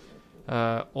against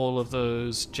all of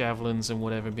those javelins and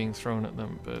whatever being thrown at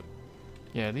them. But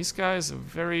yeah, these guys are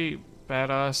very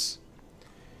badass.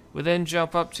 We then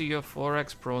jump up to your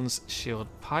 4x bronze shield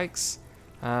pikes.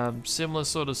 Similar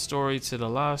sort of story to the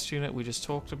last unit we just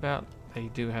talked about. They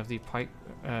do have the pike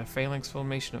phalanx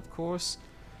formation, of course.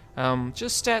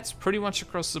 Just stats pretty much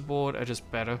across the board are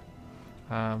just better.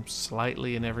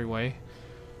 Slightly in every way.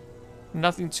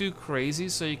 Nothing too crazy,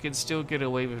 so you can still get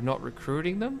away with not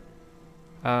recruiting them.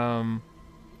 And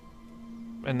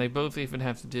they both even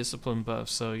have the discipline buff,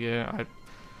 so yeah,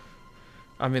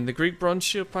 I mean, the Greek bronze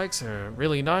shield pikes are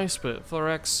really nice, but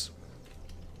Thorax,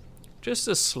 just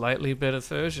a slightly better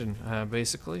version,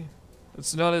 basically.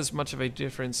 It's not as much of a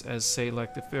difference as, say,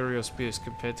 like the Thurios spears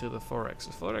compared to the Thorax.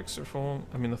 The Thorax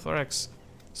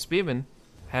spearmen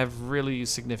have really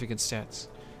significant stats.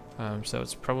 So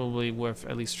it's probably worth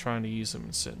at least trying to use them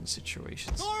in certain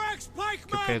situations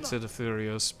compared to the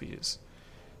Thurios spears.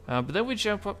 But then we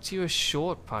jump up to your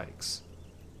short pikes.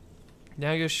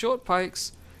 Now your short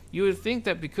pikes, you would think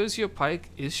that because your pike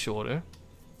is shorter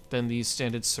than the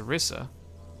standard Sarissa,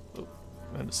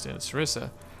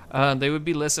 they would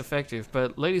be less effective.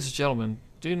 But ladies and gentlemen,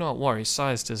 do not worry,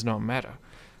 size does not matter.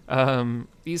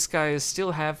 These guys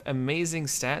still have amazing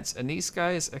stats, and these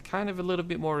guys are kind of a little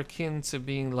bit more akin to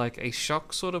being like a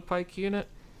shock sort of pike unit,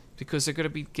 because they're going to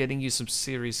be getting you some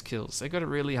serious kills. They got a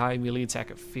really high melee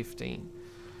attack of 15,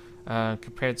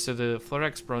 compared to the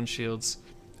Thorax bronze shields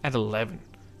at 11.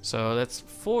 So that's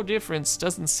 4 difference.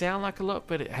 Doesn't sound like a lot,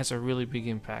 but it has a really big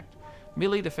impact.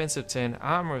 Melee defense of 10,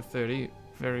 armor of 30,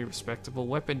 very respectable.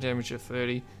 Weapon damage of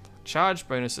 30, charge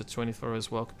bonus of 24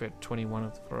 as well compared to 21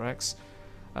 of the Thorax.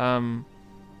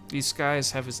 these guys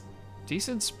have a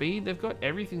decent speed. They've got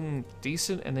everything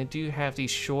decent, and they do have the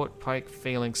short pike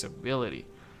phalanx ability,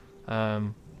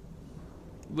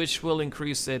 which will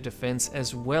increase their defense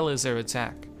as well as their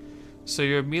attack. So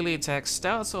your melee attack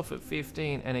starts off at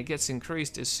 15, and it gets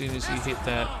increased as soon as you hit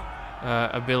that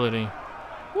ability.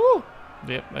 Woo!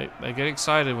 Yep, they get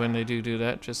excited when they do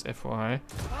that, just FYI.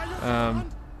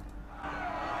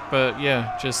 But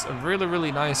yeah, just a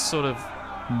really nice sort of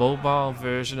mobile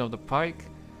version of the pike.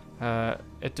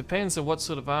 It depends on what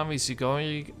sort of armies you're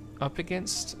going up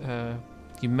against.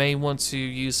 You may want to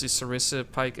use the Sarissa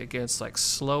pike against like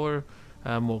slower,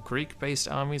 more Greek-based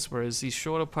armies, whereas these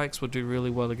shorter pikes will do really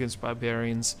well against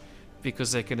barbarians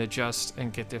because they can adjust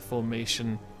and get their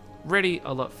formation ready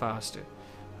a lot faster.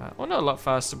 Well, not a lot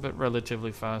faster, but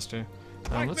relatively faster.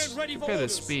 Let's compare the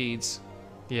speeds.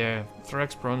 Yeah,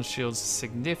 Thrax Bronze Shield's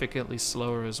significantly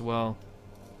slower as well.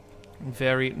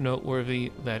 Very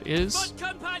noteworthy that is.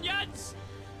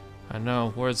 I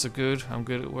know, words are good. I'm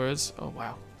good at words. Oh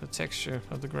wow, the texture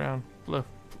of the ground. Look.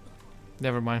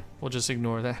 Never mind, we'll just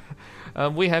ignore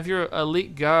that. We have your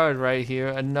Elite Guard right here.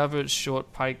 Another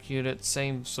short pike unit.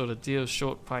 Same sort of deal.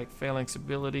 Short pike phalanx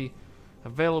ability.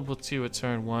 Available to you at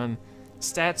turn 1.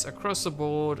 Stats across the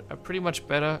board are pretty much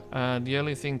better. The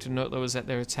only thing to note though is that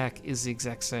their attack is the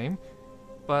exact same.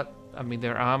 But, I mean,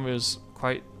 their armor is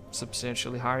quite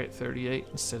substantially higher at 38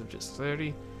 instead of just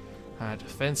 30.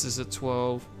 Defense is at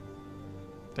 12.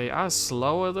 They are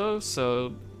slower though,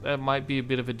 so that might be a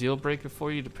bit of a deal breaker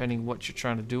for you depending what you're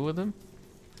trying to do with them.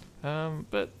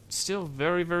 But still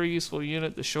very useful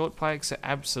unit. The short pikes are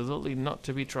absolutely not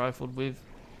to be trifled with.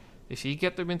 If you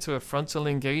get them into a frontal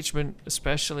engagement,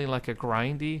 especially like a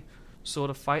grindy sort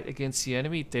of fight against the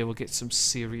enemy, they will get some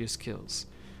serious kills.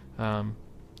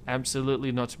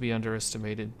 Absolutely not to be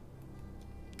underestimated.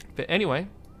 But anyway,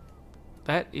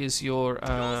 that is your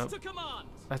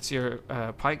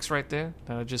pikes right there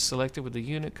that I just selected with the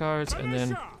unit cards, and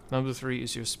then number 3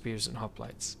 is your spears and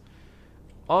hoplites.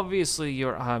 Obviously,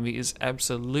 your army is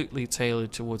absolutely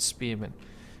tailored towards spearmen.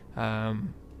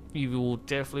 You will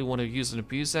definitely want to use and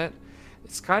abuse that.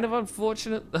 It's kind of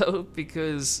unfortunate though,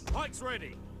 because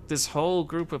this whole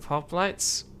group of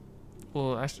hoplites,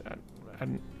 well, I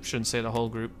shouldn't say the whole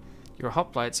group. Your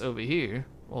hoplites over here,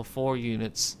 or 4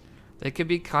 units, they could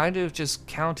be kind of just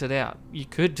counted out. You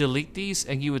could delete these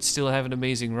and you would still have an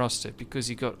amazing roster because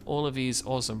you got all of these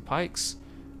awesome pikes,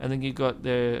 and then you got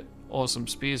the awesome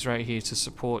spears right here to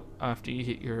support after you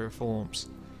hit your reforms.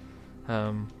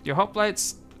 Your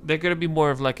hoplites, they're going to be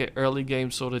more of like an early game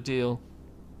sort of deal.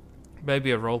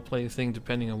 Maybe a roleplay thing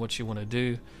depending on what you want to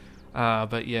do.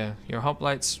 But yeah, your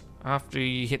hoplites, after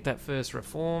you hit that first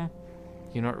reform,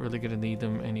 you're not really going to need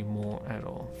them anymore at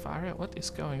all. Fire out, what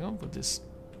is going on with this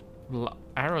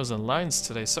arrows and lines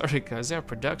today? Sorry guys, our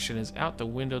production is out the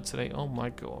window today. Oh my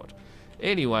god.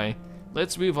 Anyway,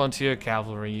 let's move on to your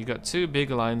cavalry. You got 2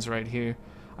 big lines right here.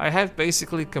 I have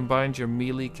basically combined your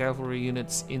melee cavalry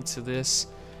units into this.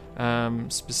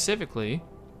 Specifically,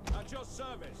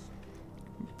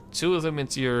 2 of them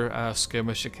into your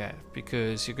skirmisher cav,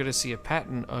 because you're going to see a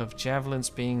pattern of javelins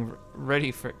being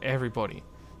ready for everybody.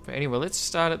 But anyway, let's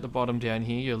start at the bottom down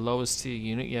here, your lowest tier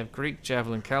unit. You have Greek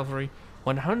Javelin Cavalry,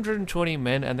 120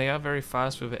 men, and they are very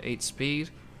fast with an 8 speed,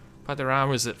 but their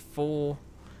armor is at 4.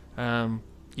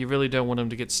 You really don't want them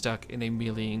to get stuck in a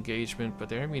melee engagement, but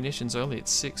their ammunition's only at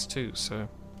 6 too, so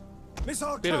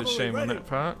a bit of a shame on that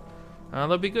part.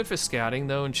 They'll be good for scouting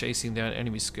though and chasing down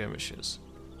enemy skirmishers.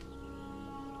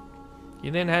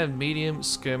 You then have medium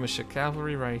skirmisher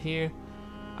cavalry right here.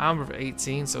 Armor of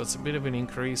 18, so it's a bit of an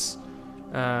increase.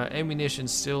 Ammunition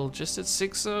still just at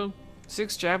 6 though.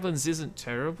 6 javelins isn't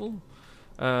terrible,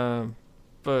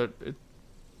 but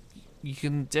you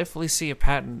can definitely see a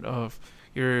pattern of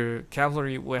your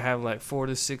cavalry will have like 4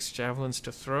 to 6 javelins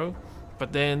to throw,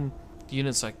 but then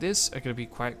units like this are going to be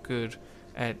quite good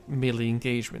at melee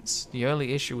engagements. The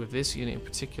only issue with this unit in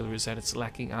particular is that it's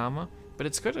lacking armor, but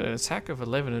it's got an attack of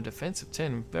 11 and a defense of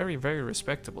 10. Very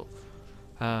respectable.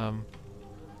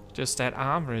 Just that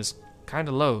armor is kind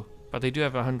of low, but they do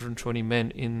have 120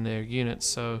 men in their unit,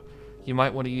 so you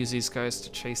might want to use these guys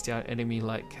to chase down enemy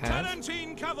like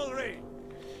cav. Cavalry.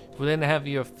 We'll then have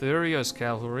your Furios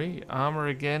Cavalry. Armor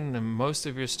again, and most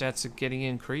of your stats are getting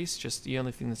increased. Just the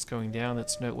only thing that's going down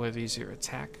that's noteworthy is your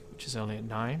attack, which is only at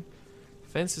 9.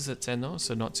 Defense is at 10 though,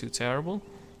 so not too terrible.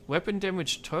 Weapon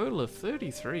damage total of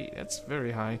 33, that's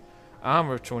very high.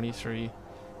 Armor of 23,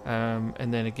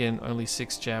 and then again only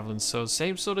 6 javelins. So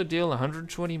same sort of deal,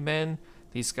 120 men.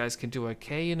 These guys can do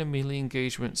okay in a melee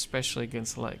engagement, especially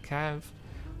against light cav.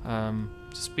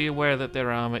 Just be aware that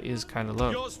their armor is kind of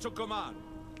low. Yours to command.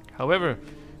 However,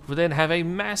 We then have a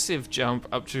massive jump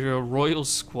up to your Royal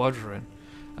Squadron.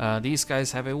 These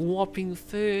guys have a whopping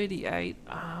 38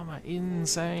 armor,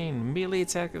 insane. Melee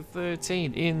attack of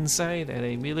 13, insane. And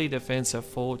a melee defense of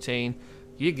 14.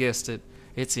 You guessed it,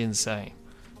 it's insane.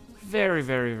 Very,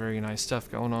 very, very nice stuff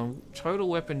going on. Total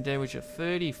weapon damage of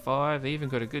 35. They even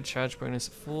got a good charge bonus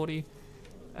of 40.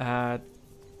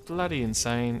 Bloody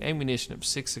insane. Ammunition of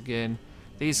 6 again.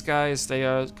 These guys, they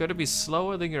are going to be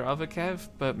slower than your other cav,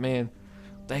 but man,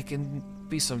 they can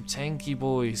be some tanky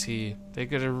boys here. They're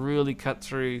going to really cut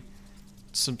through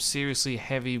some seriously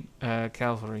heavy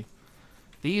cavalry.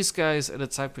 These guys are the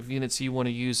type of units you want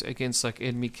to use against like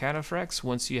enemy counterfracts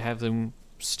once you have them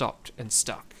stopped and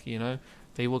stuck, you know.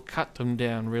 They will cut them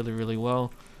down really, really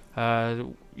well.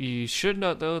 You should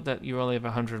note though that you only have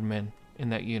 100 men in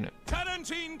that unit.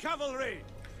 Tarantine cavalry.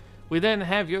 We then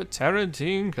have your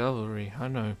Tarantine cavalry. I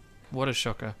know, what a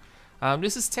shocker.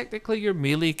 This is technically your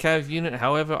melee cav unit.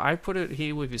 However, I put it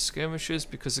here with your skirmishers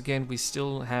because again, we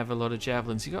still have a lot of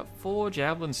javelins. You got 4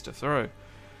 javelins to throw,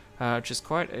 which is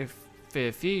quite a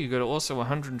fair few. You got also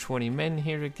 120 men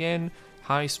here again.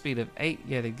 High speed of 8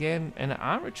 yet again, and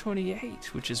armor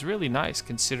 28, which is really nice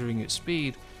considering your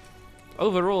speed.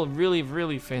 Overall, really,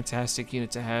 really fantastic unit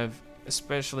to have,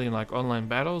 especially in like online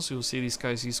battles. You'll see these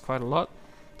guys used quite a lot.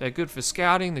 They're good for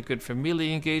scouting, they're good for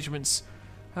melee engagements,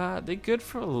 they're good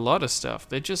for a lot of stuff.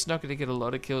 They're just not going to get a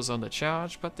lot of kills on the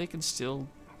charge, but they can still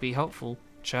be helpful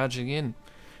charging in.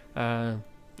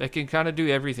 They can kind of do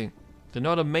everything. They're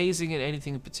not amazing in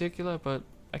anything in particular, but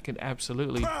I can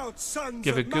absolutely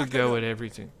give a good go at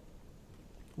everything.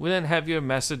 We then have your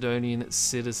Macedonian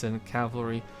citizen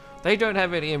cavalry. They don't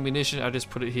have any ammunition. I just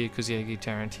put it here because yeah, you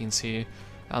Tarantines here.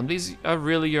 These are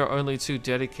really your only 2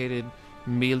 dedicated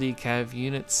melee cav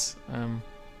units.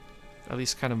 At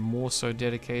least kind of more so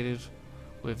dedicated,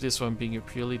 with this one being your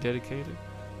purely dedicated.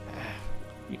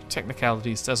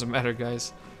 Technicalities, doesn't matter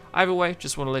guys. Either way,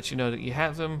 just want to let you know that you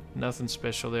have them. Nothing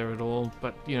special there at all,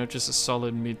 but you know, just a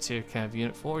solid mid-tier cav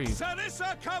unit for you.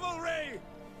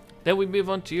 Then we move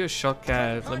on to your shock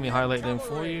cav. Let me highlight them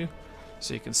for you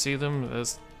so you can see them.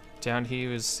 There's, down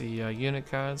here is the unit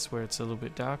cards where it's a little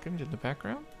bit darkened in the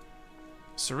background.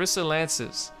 Sarissa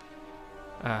Lancers,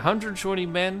 120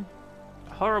 men,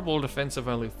 horrible defense of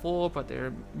only 4, but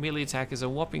their melee attack is a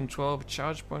whopping 12,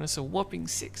 charge bonus a whopping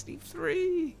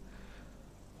 63.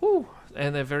 Whew.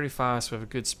 And they're very fast with a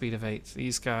good speed of 8.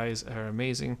 These guys are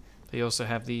amazing. They also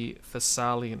have the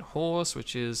Thessalian horse,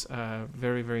 which is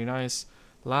very, very nice.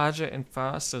 Larger and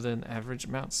faster than average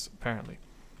mounts, apparently.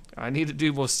 I need to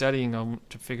do more studying on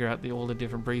to figure out all the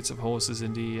different breeds of horses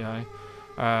in DEI.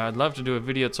 I'd love to do a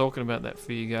video talking about that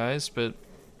for you guys, but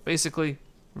basically,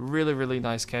 really, really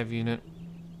nice cav unit.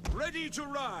 Ready to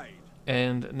ride.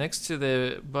 And next to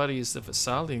their buddies, the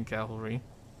Thessalian cavalry,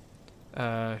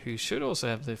 who should also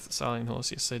have the Thessalian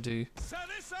horse. Yes, they do.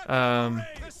 I'm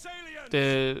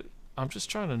just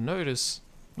trying to notice.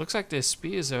 Looks like their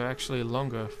spears are actually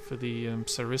longer for the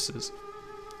Sarissas.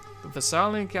 The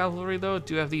Thessalian cavalry, though,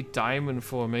 do have the diamond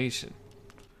formation.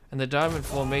 And the diamond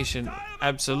formation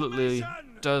absolutely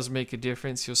does make a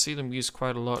difference. You'll see them used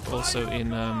quite a lot also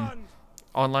in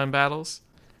online battles.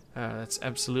 That's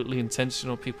absolutely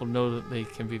intentional. People know that they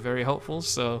can be very helpful,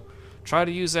 so try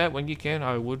to use that when you can.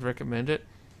 I would recommend it.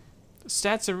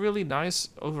 Stats are really nice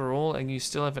overall, and you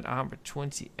still have an armor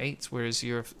 28, whereas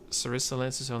your Sarissa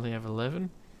Lancers only have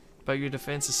 11. But your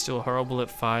defense is still horrible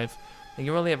at 5, and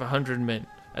you only have 100 men,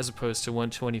 as opposed to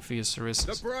 120 for your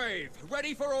Sarissas. The brave,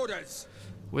 ready for orders.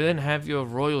 We then have your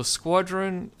Royal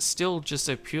Squadron, still just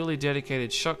a purely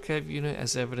dedicated shock cav unit,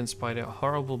 as evidenced by their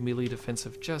horrible melee defense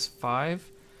of just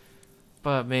 5.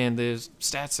 But man, their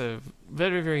stats are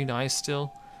very, very nice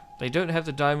still. They don't have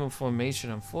the diamond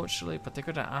formation, unfortunately, but they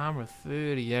got an armor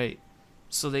 38,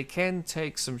 so they can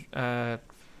take some,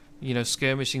 you know,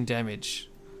 skirmishing damage.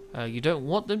 You don't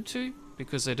want them to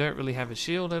because they don't really have a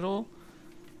shield at all,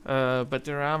 but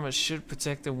their armor should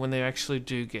protect them when they actually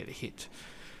do get hit.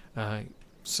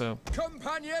 So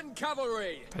Companion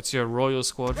cavalry. That's your Royal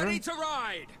Squadron. Ready to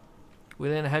ride. We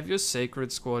then have your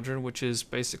Sacred Squadron, which is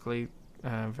basically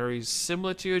very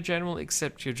similar to your General,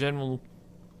 except your General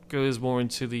goes more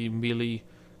into the melee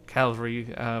cavalry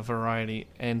variety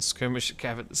and skirmish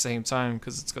cav at the same time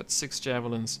because it's got 6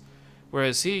 javelins.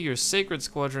 Whereas here, your Sacred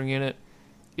Squadron unit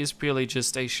is purely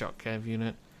just a shock cav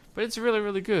unit. But it's really,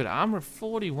 really good. Armor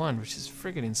 41, which is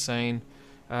friggin' insane.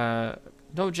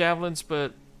 No javelins,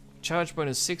 but charge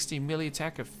bonus 60, melee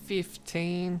attack of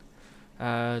 15.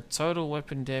 Total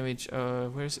weapon damage,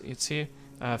 where's it? It's here.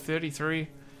 33.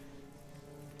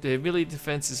 Their melee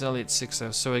defense is only at 6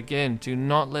 though, so again, do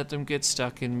not let them get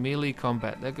stuck in melee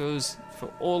combat. That goes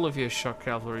for all of your shock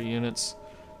cavalry units.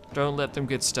 Don't let them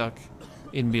get stuck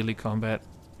in melee combat.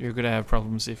 You're gonna have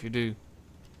problems if you do.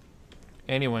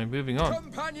 Anyway, moving on.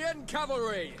 Companion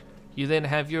cavalry. You then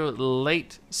have your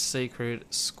late Sacred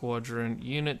Squadron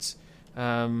units.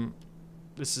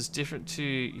 This is different to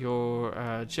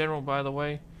your general, by the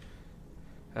way.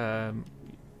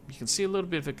 You can see a little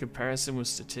bit of a comparison with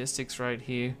statistics right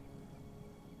here.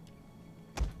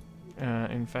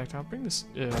 In fact, I'll bring this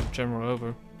general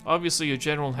over. Obviously, your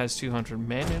general has 200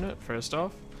 men in it, first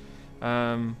off.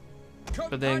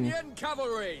 But then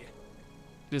cavalry.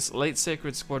 This late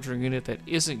Sacred Squadron unit that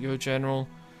isn't your general,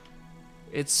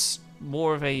 it's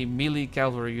more of a melee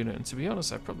cavalry unit. And to be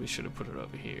honest, I probably should have put it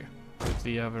over here with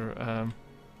the other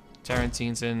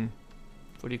Tarantines and,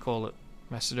 what do you call it,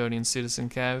 Macedonian Citizen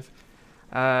Cav.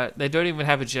 They don't even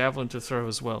have a javelin to throw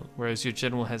as well, whereas your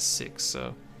general has 6.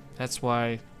 So that's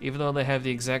why, even though they have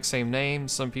the exact same name,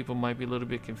 some people might be a little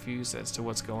bit confused as to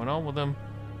what's going on with them.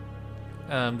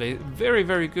 They're very,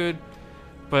 very good,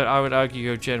 but I would argue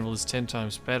your general is 10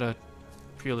 times better,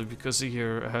 purely because of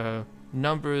your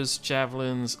numbers,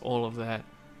 javelins, all of that.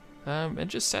 And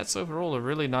just stats overall are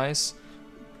really nice,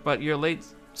 but your late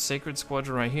Sacred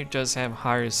Squadron right here does have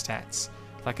higher stats.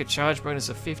 Like a charge bonus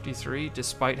of 53,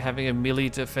 despite having a melee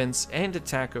defense and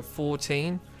attack of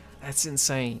 14. That's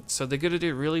insane. So they're going to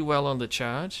do really well on the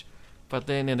charge, but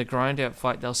then in a grind out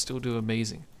fight, they'll still do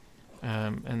amazing.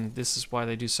 And this is why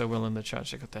they do so well in the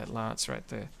charge. They got that lance right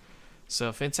there.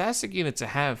 So fantastic unit to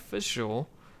have for sure.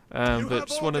 But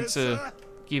just wanted to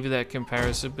give you that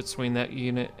comparison between that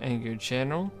unit and your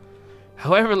general.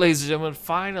 However, ladies and gentlemen,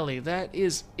 finally, that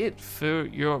is it for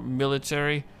your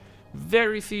military.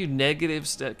 Very few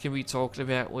negatives that can be talked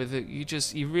about with it.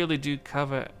 You really do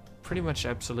cover pretty much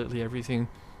absolutely everything.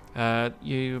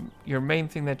 Your main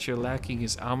thing that you're lacking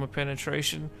is armor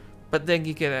penetration, but then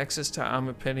you get access to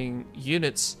armor penning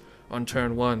units on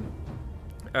turn 1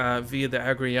 via the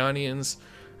Agrianians,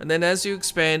 and then as you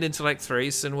expand into like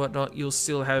Thrace and whatnot, you'll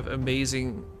still have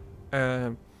amazing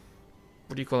armor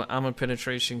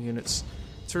penetration units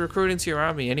to recruit into your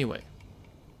army anyway.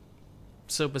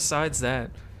 So besides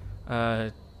that,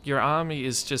 your army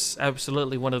is just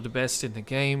absolutely one of the best in the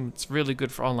game. It's really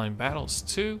good for online battles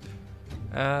too.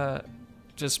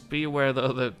 Just be aware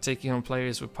though that taking on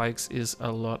players with pikes is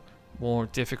a lot more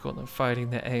difficult than fighting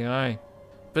the AI.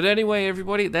 But anyway,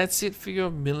 everybody, that's it for your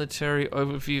military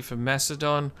overview for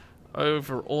Macedon.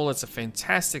 Overall, it's a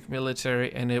fantastic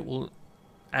military, and it will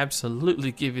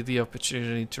absolutely give you the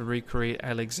opportunity to recreate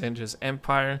Alexander's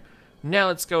empire. Now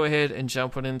let's go ahead and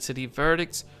jump on into the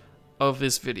verdict of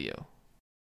this video.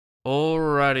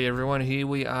 Alrighty everyone, here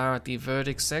we are at the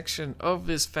verdict section of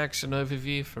this faction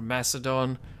overview for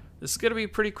Macedon. This is going to be a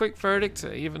pretty quick verdict,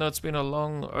 even though it's been a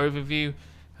long overview,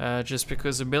 just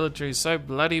because the military is so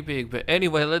bloody big. But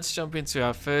anyway, let's jump into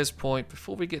our first point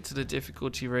before we get to the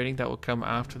difficulty rating that will come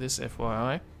after this,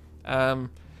 FYI.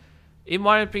 In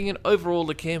my opinion, overall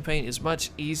the campaign is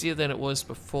much easier than it was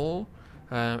before.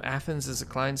 Athens as a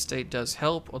client state does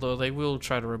help, although they will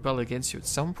try to rebel against you at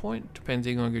some point,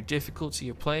 depending on your difficulty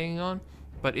you're playing on.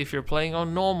 But if you're playing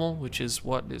on normal, which is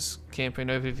what this campaign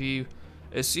overview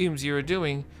assumes you're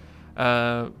doing,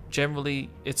 generally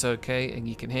it's okay and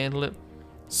you can handle it.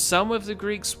 Some of the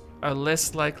Greeks are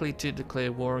less likely to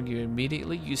declare war on you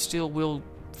immediately. You still will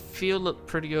feel it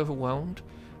pretty overwhelmed.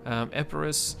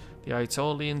 Epirus, the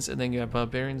Aetolians, and then you have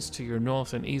barbarians to your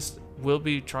north and east will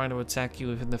be trying to attack you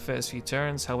within the first few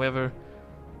turns. However,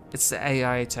 it's the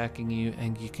AI attacking you,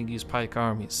 and you can use pike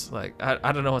armies. Like,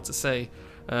 I don't know what to say.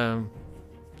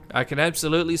 I can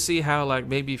absolutely see how, like,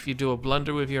 maybe if you do a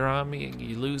blunder with your army and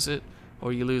you lose it,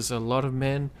 or you lose a lot of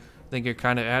men, then you're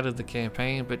kind of out of the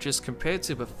campaign. But just compared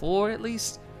to before, at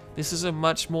least, this is a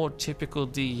much more typical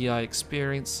DEI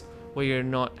experience where you're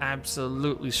not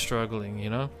absolutely struggling, you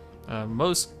know?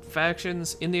 Most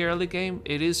factions in the early game,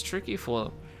 it is tricky for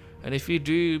them. And if you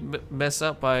do mess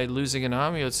up by losing an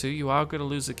army or two, you are going to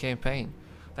lose the campaign.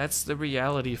 That's the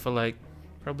reality for like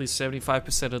probably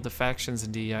 75% of the factions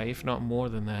in DEI, if not more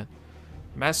than that.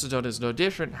 Macedon is no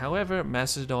different. However,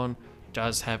 Macedon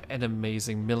does have an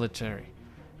amazing military.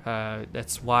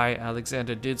 That's why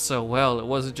Alexander did so well. It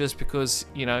wasn't just because,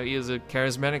 you know, he is a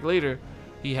charismatic leader.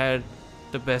 He had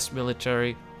the best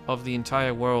military of the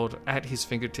entire world at his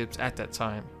fingertips at that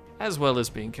time, as well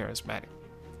as being charismatic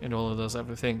and all of those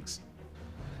other things.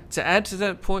 To add to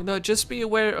that point though, just be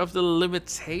aware of the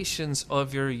limitations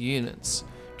of your units.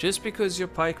 Just because your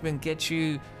pikemen get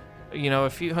you, a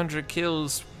few hundred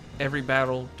kills every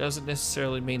battle doesn't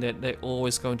necessarily mean that they're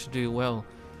always going to do well.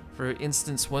 For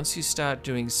instance, once you start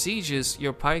doing sieges,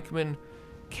 your pikemen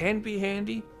can be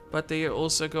handy, but they are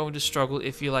also going to struggle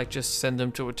if you like just send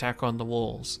them to attack on the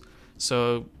walls.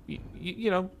 So, you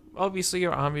know, obviously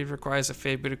your army requires a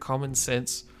fair bit of common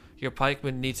sense. Your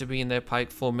pikemen need to be in their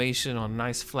pike formation on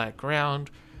nice flat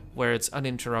ground where it's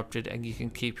uninterrupted and you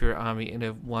can keep your army in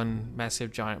a one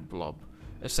massive giant blob,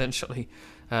 essentially.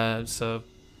 So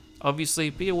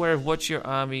obviously be aware of what your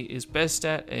army is best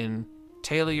at and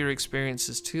tailor your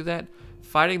experiences to that.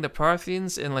 Fighting the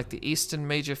Parthians in like the eastern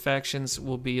major factions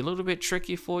will be a little bit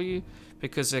tricky for you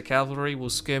because their cavalry will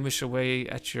skirmish away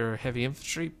at your heavy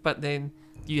infantry, but then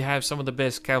you have some of the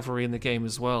best cavalry in the game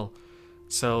as well.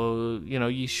 So, you know,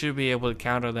 you should be able to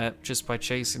counter that just by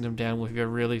chasing them down with your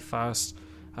really fast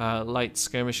light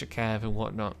skirmisher cav and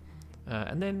whatnot.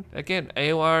 And then, again,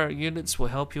 AOR units will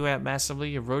help you out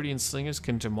massively. Your Rhodian slingers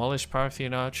can demolish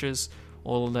Parthian archers.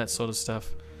 All of that sort of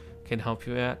stuff can help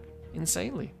you out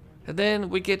insanely. And then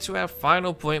we get to our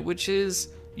final point, which is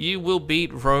you will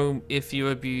beat Rome if you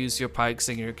abuse your pikes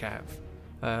and your cav.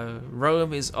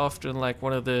 Rome is often like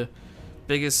one of the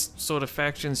biggest sort of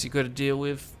factions you got to deal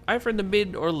with, either in the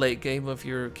mid or late game of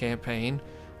your campaign,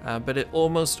 but it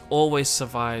almost always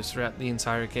survives throughout the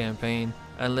entire campaign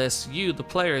unless you, the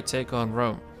player, take on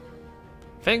Rome.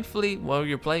 Thankfully, while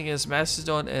you're playing as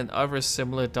Macedon and other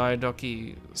similar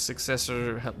Diadochi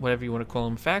successor, whatever you want to call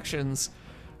them, factions,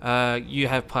 you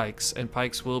have pikes, and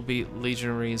pikes will beat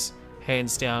legionaries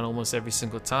hands down almost every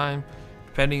single time,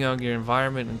 depending on your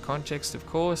environment and context, of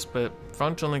course, but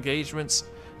frontal engagements,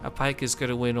 a pike is going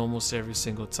to win almost every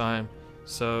single time.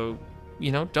 So,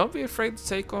 you know, don't be afraid to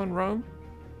take on Rome.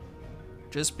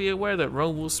 Just be aware that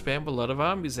Rome will spam a lot of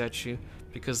armies at you,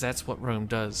 because that's what Rome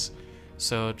does.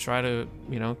 So try to,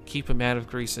 you know, keep them out of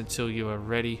Greece until you are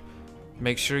ready.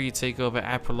 Make sure you take over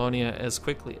Apollonia as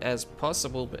quickly as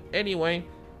possible. But anyway,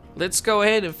 let's go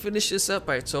ahead and finish this up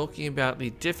by talking about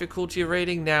the difficulty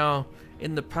rating. Now,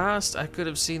 in the past, I could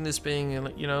have seen this being,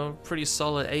 you know, pretty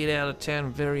solid 8 out of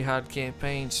 10, very hard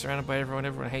campaign, surrounded by everyone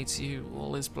hates you,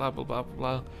 all this blah blah blah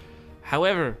blah.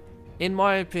 However, in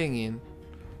my opinion,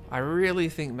 I really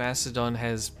think Macedon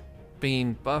has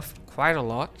been buffed quite a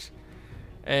lot,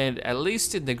 and at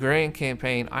least in the grand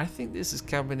campaign, I think this is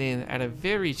coming in at a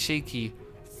very cheeky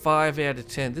 5 out of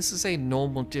 10. This is a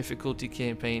normal difficulty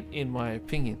campaign in my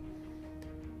opinion.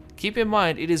 Keep in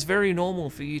mind, it is very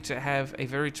normal for you to have a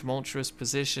very tumultuous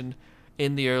position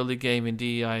in the early game in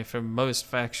DEI for most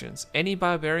factions. Any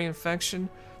barbarian faction,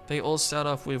 they all start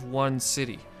off with one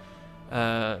city.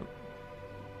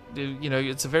 You know,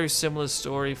 it's a very similar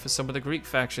story for some of the Greek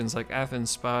factions like Athens,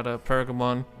 Sparta,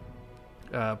 Pergamon,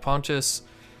 Pontus.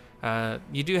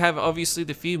 You do have obviously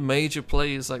the few major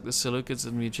players like the Seleucids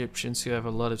and the Egyptians who have a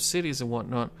lot of cities and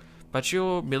whatnot, but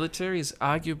your military is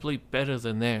arguably better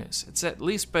than theirs. It's at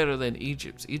least better than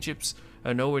Egypt's. Egypt's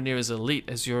are nowhere near as elite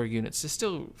as your units. They're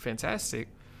still fantastic,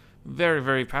 very,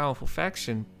 very powerful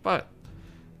faction, but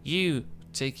you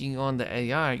taking on the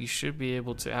AI, you should be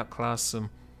able to outclass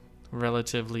them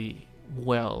relatively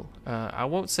well. I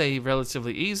won't say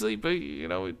relatively easily, but you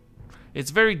know,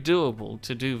 it's very doable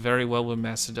to do very well with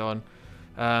Macedon.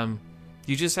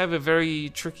 You just have a very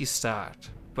tricky start,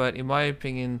 but in my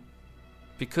opinion,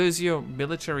 because your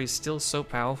military is still so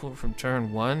powerful from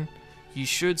turn 1, you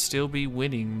should still be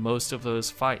winning most of those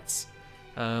fights.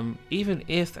 Even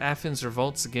if Athens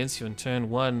revolts against you in turn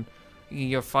 1,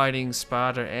 you're fighting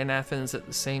Sparta and Athens at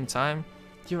the same time,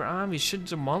 your army should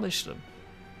demolish them.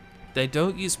 They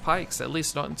don't use pikes, at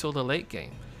least not until the late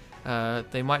game.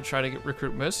 They might try to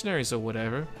recruit mercenaries or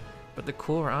whatever, but the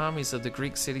core armies of the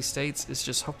Greek city-states is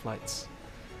just hoplites.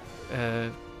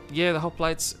 Yeah, the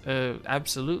hoplites are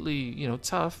absolutely, you know,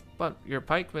 tough, but your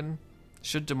pikemen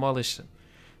should demolish them.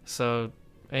 So,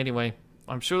 anyway,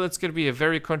 I'm sure that's going to be a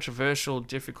very controversial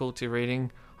difficulty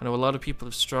rating. I know a lot of people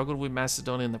have struggled with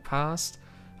Macedon in the past.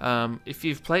 If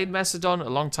you've played Macedon a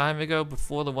long time ago,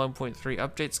 before the 1.3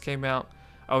 updates came out,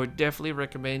 I would definitely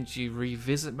recommend you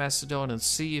revisit Macedon and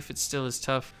see if it's still as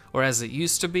tough, or as it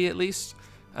used to be at least.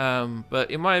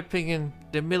 But in my opinion,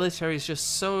 the military is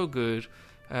just so good.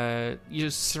 You're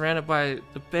surrounded by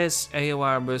the best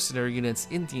AOR mercenary units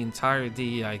in the entire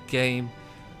DEI game.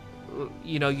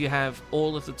 You know, you have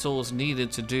all of the tools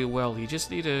needed to do well. You just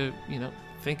need to, you know,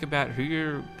 think about who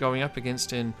you're going up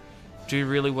against and do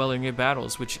really well in your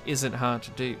battles, which isn't hard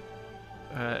to do.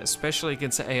 Especially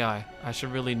against the AI. I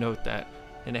should really note that.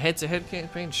 In a head-to-head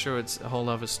campaign, sure, it's a whole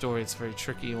other story. It's very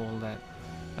tricky, all that.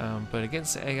 But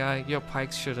against the AI, your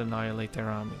pikes should annihilate their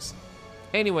armies.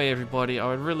 Anyway, everybody, I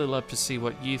would really love to see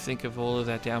what you think of all of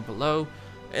that down below.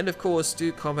 And of course,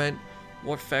 do comment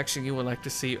what faction you would like to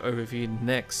see overviewed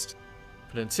next.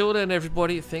 But until then,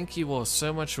 everybody, thank you all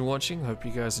so much for watching. Hope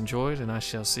you guys enjoyed, and I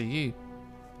shall see you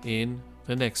in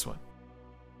the next one.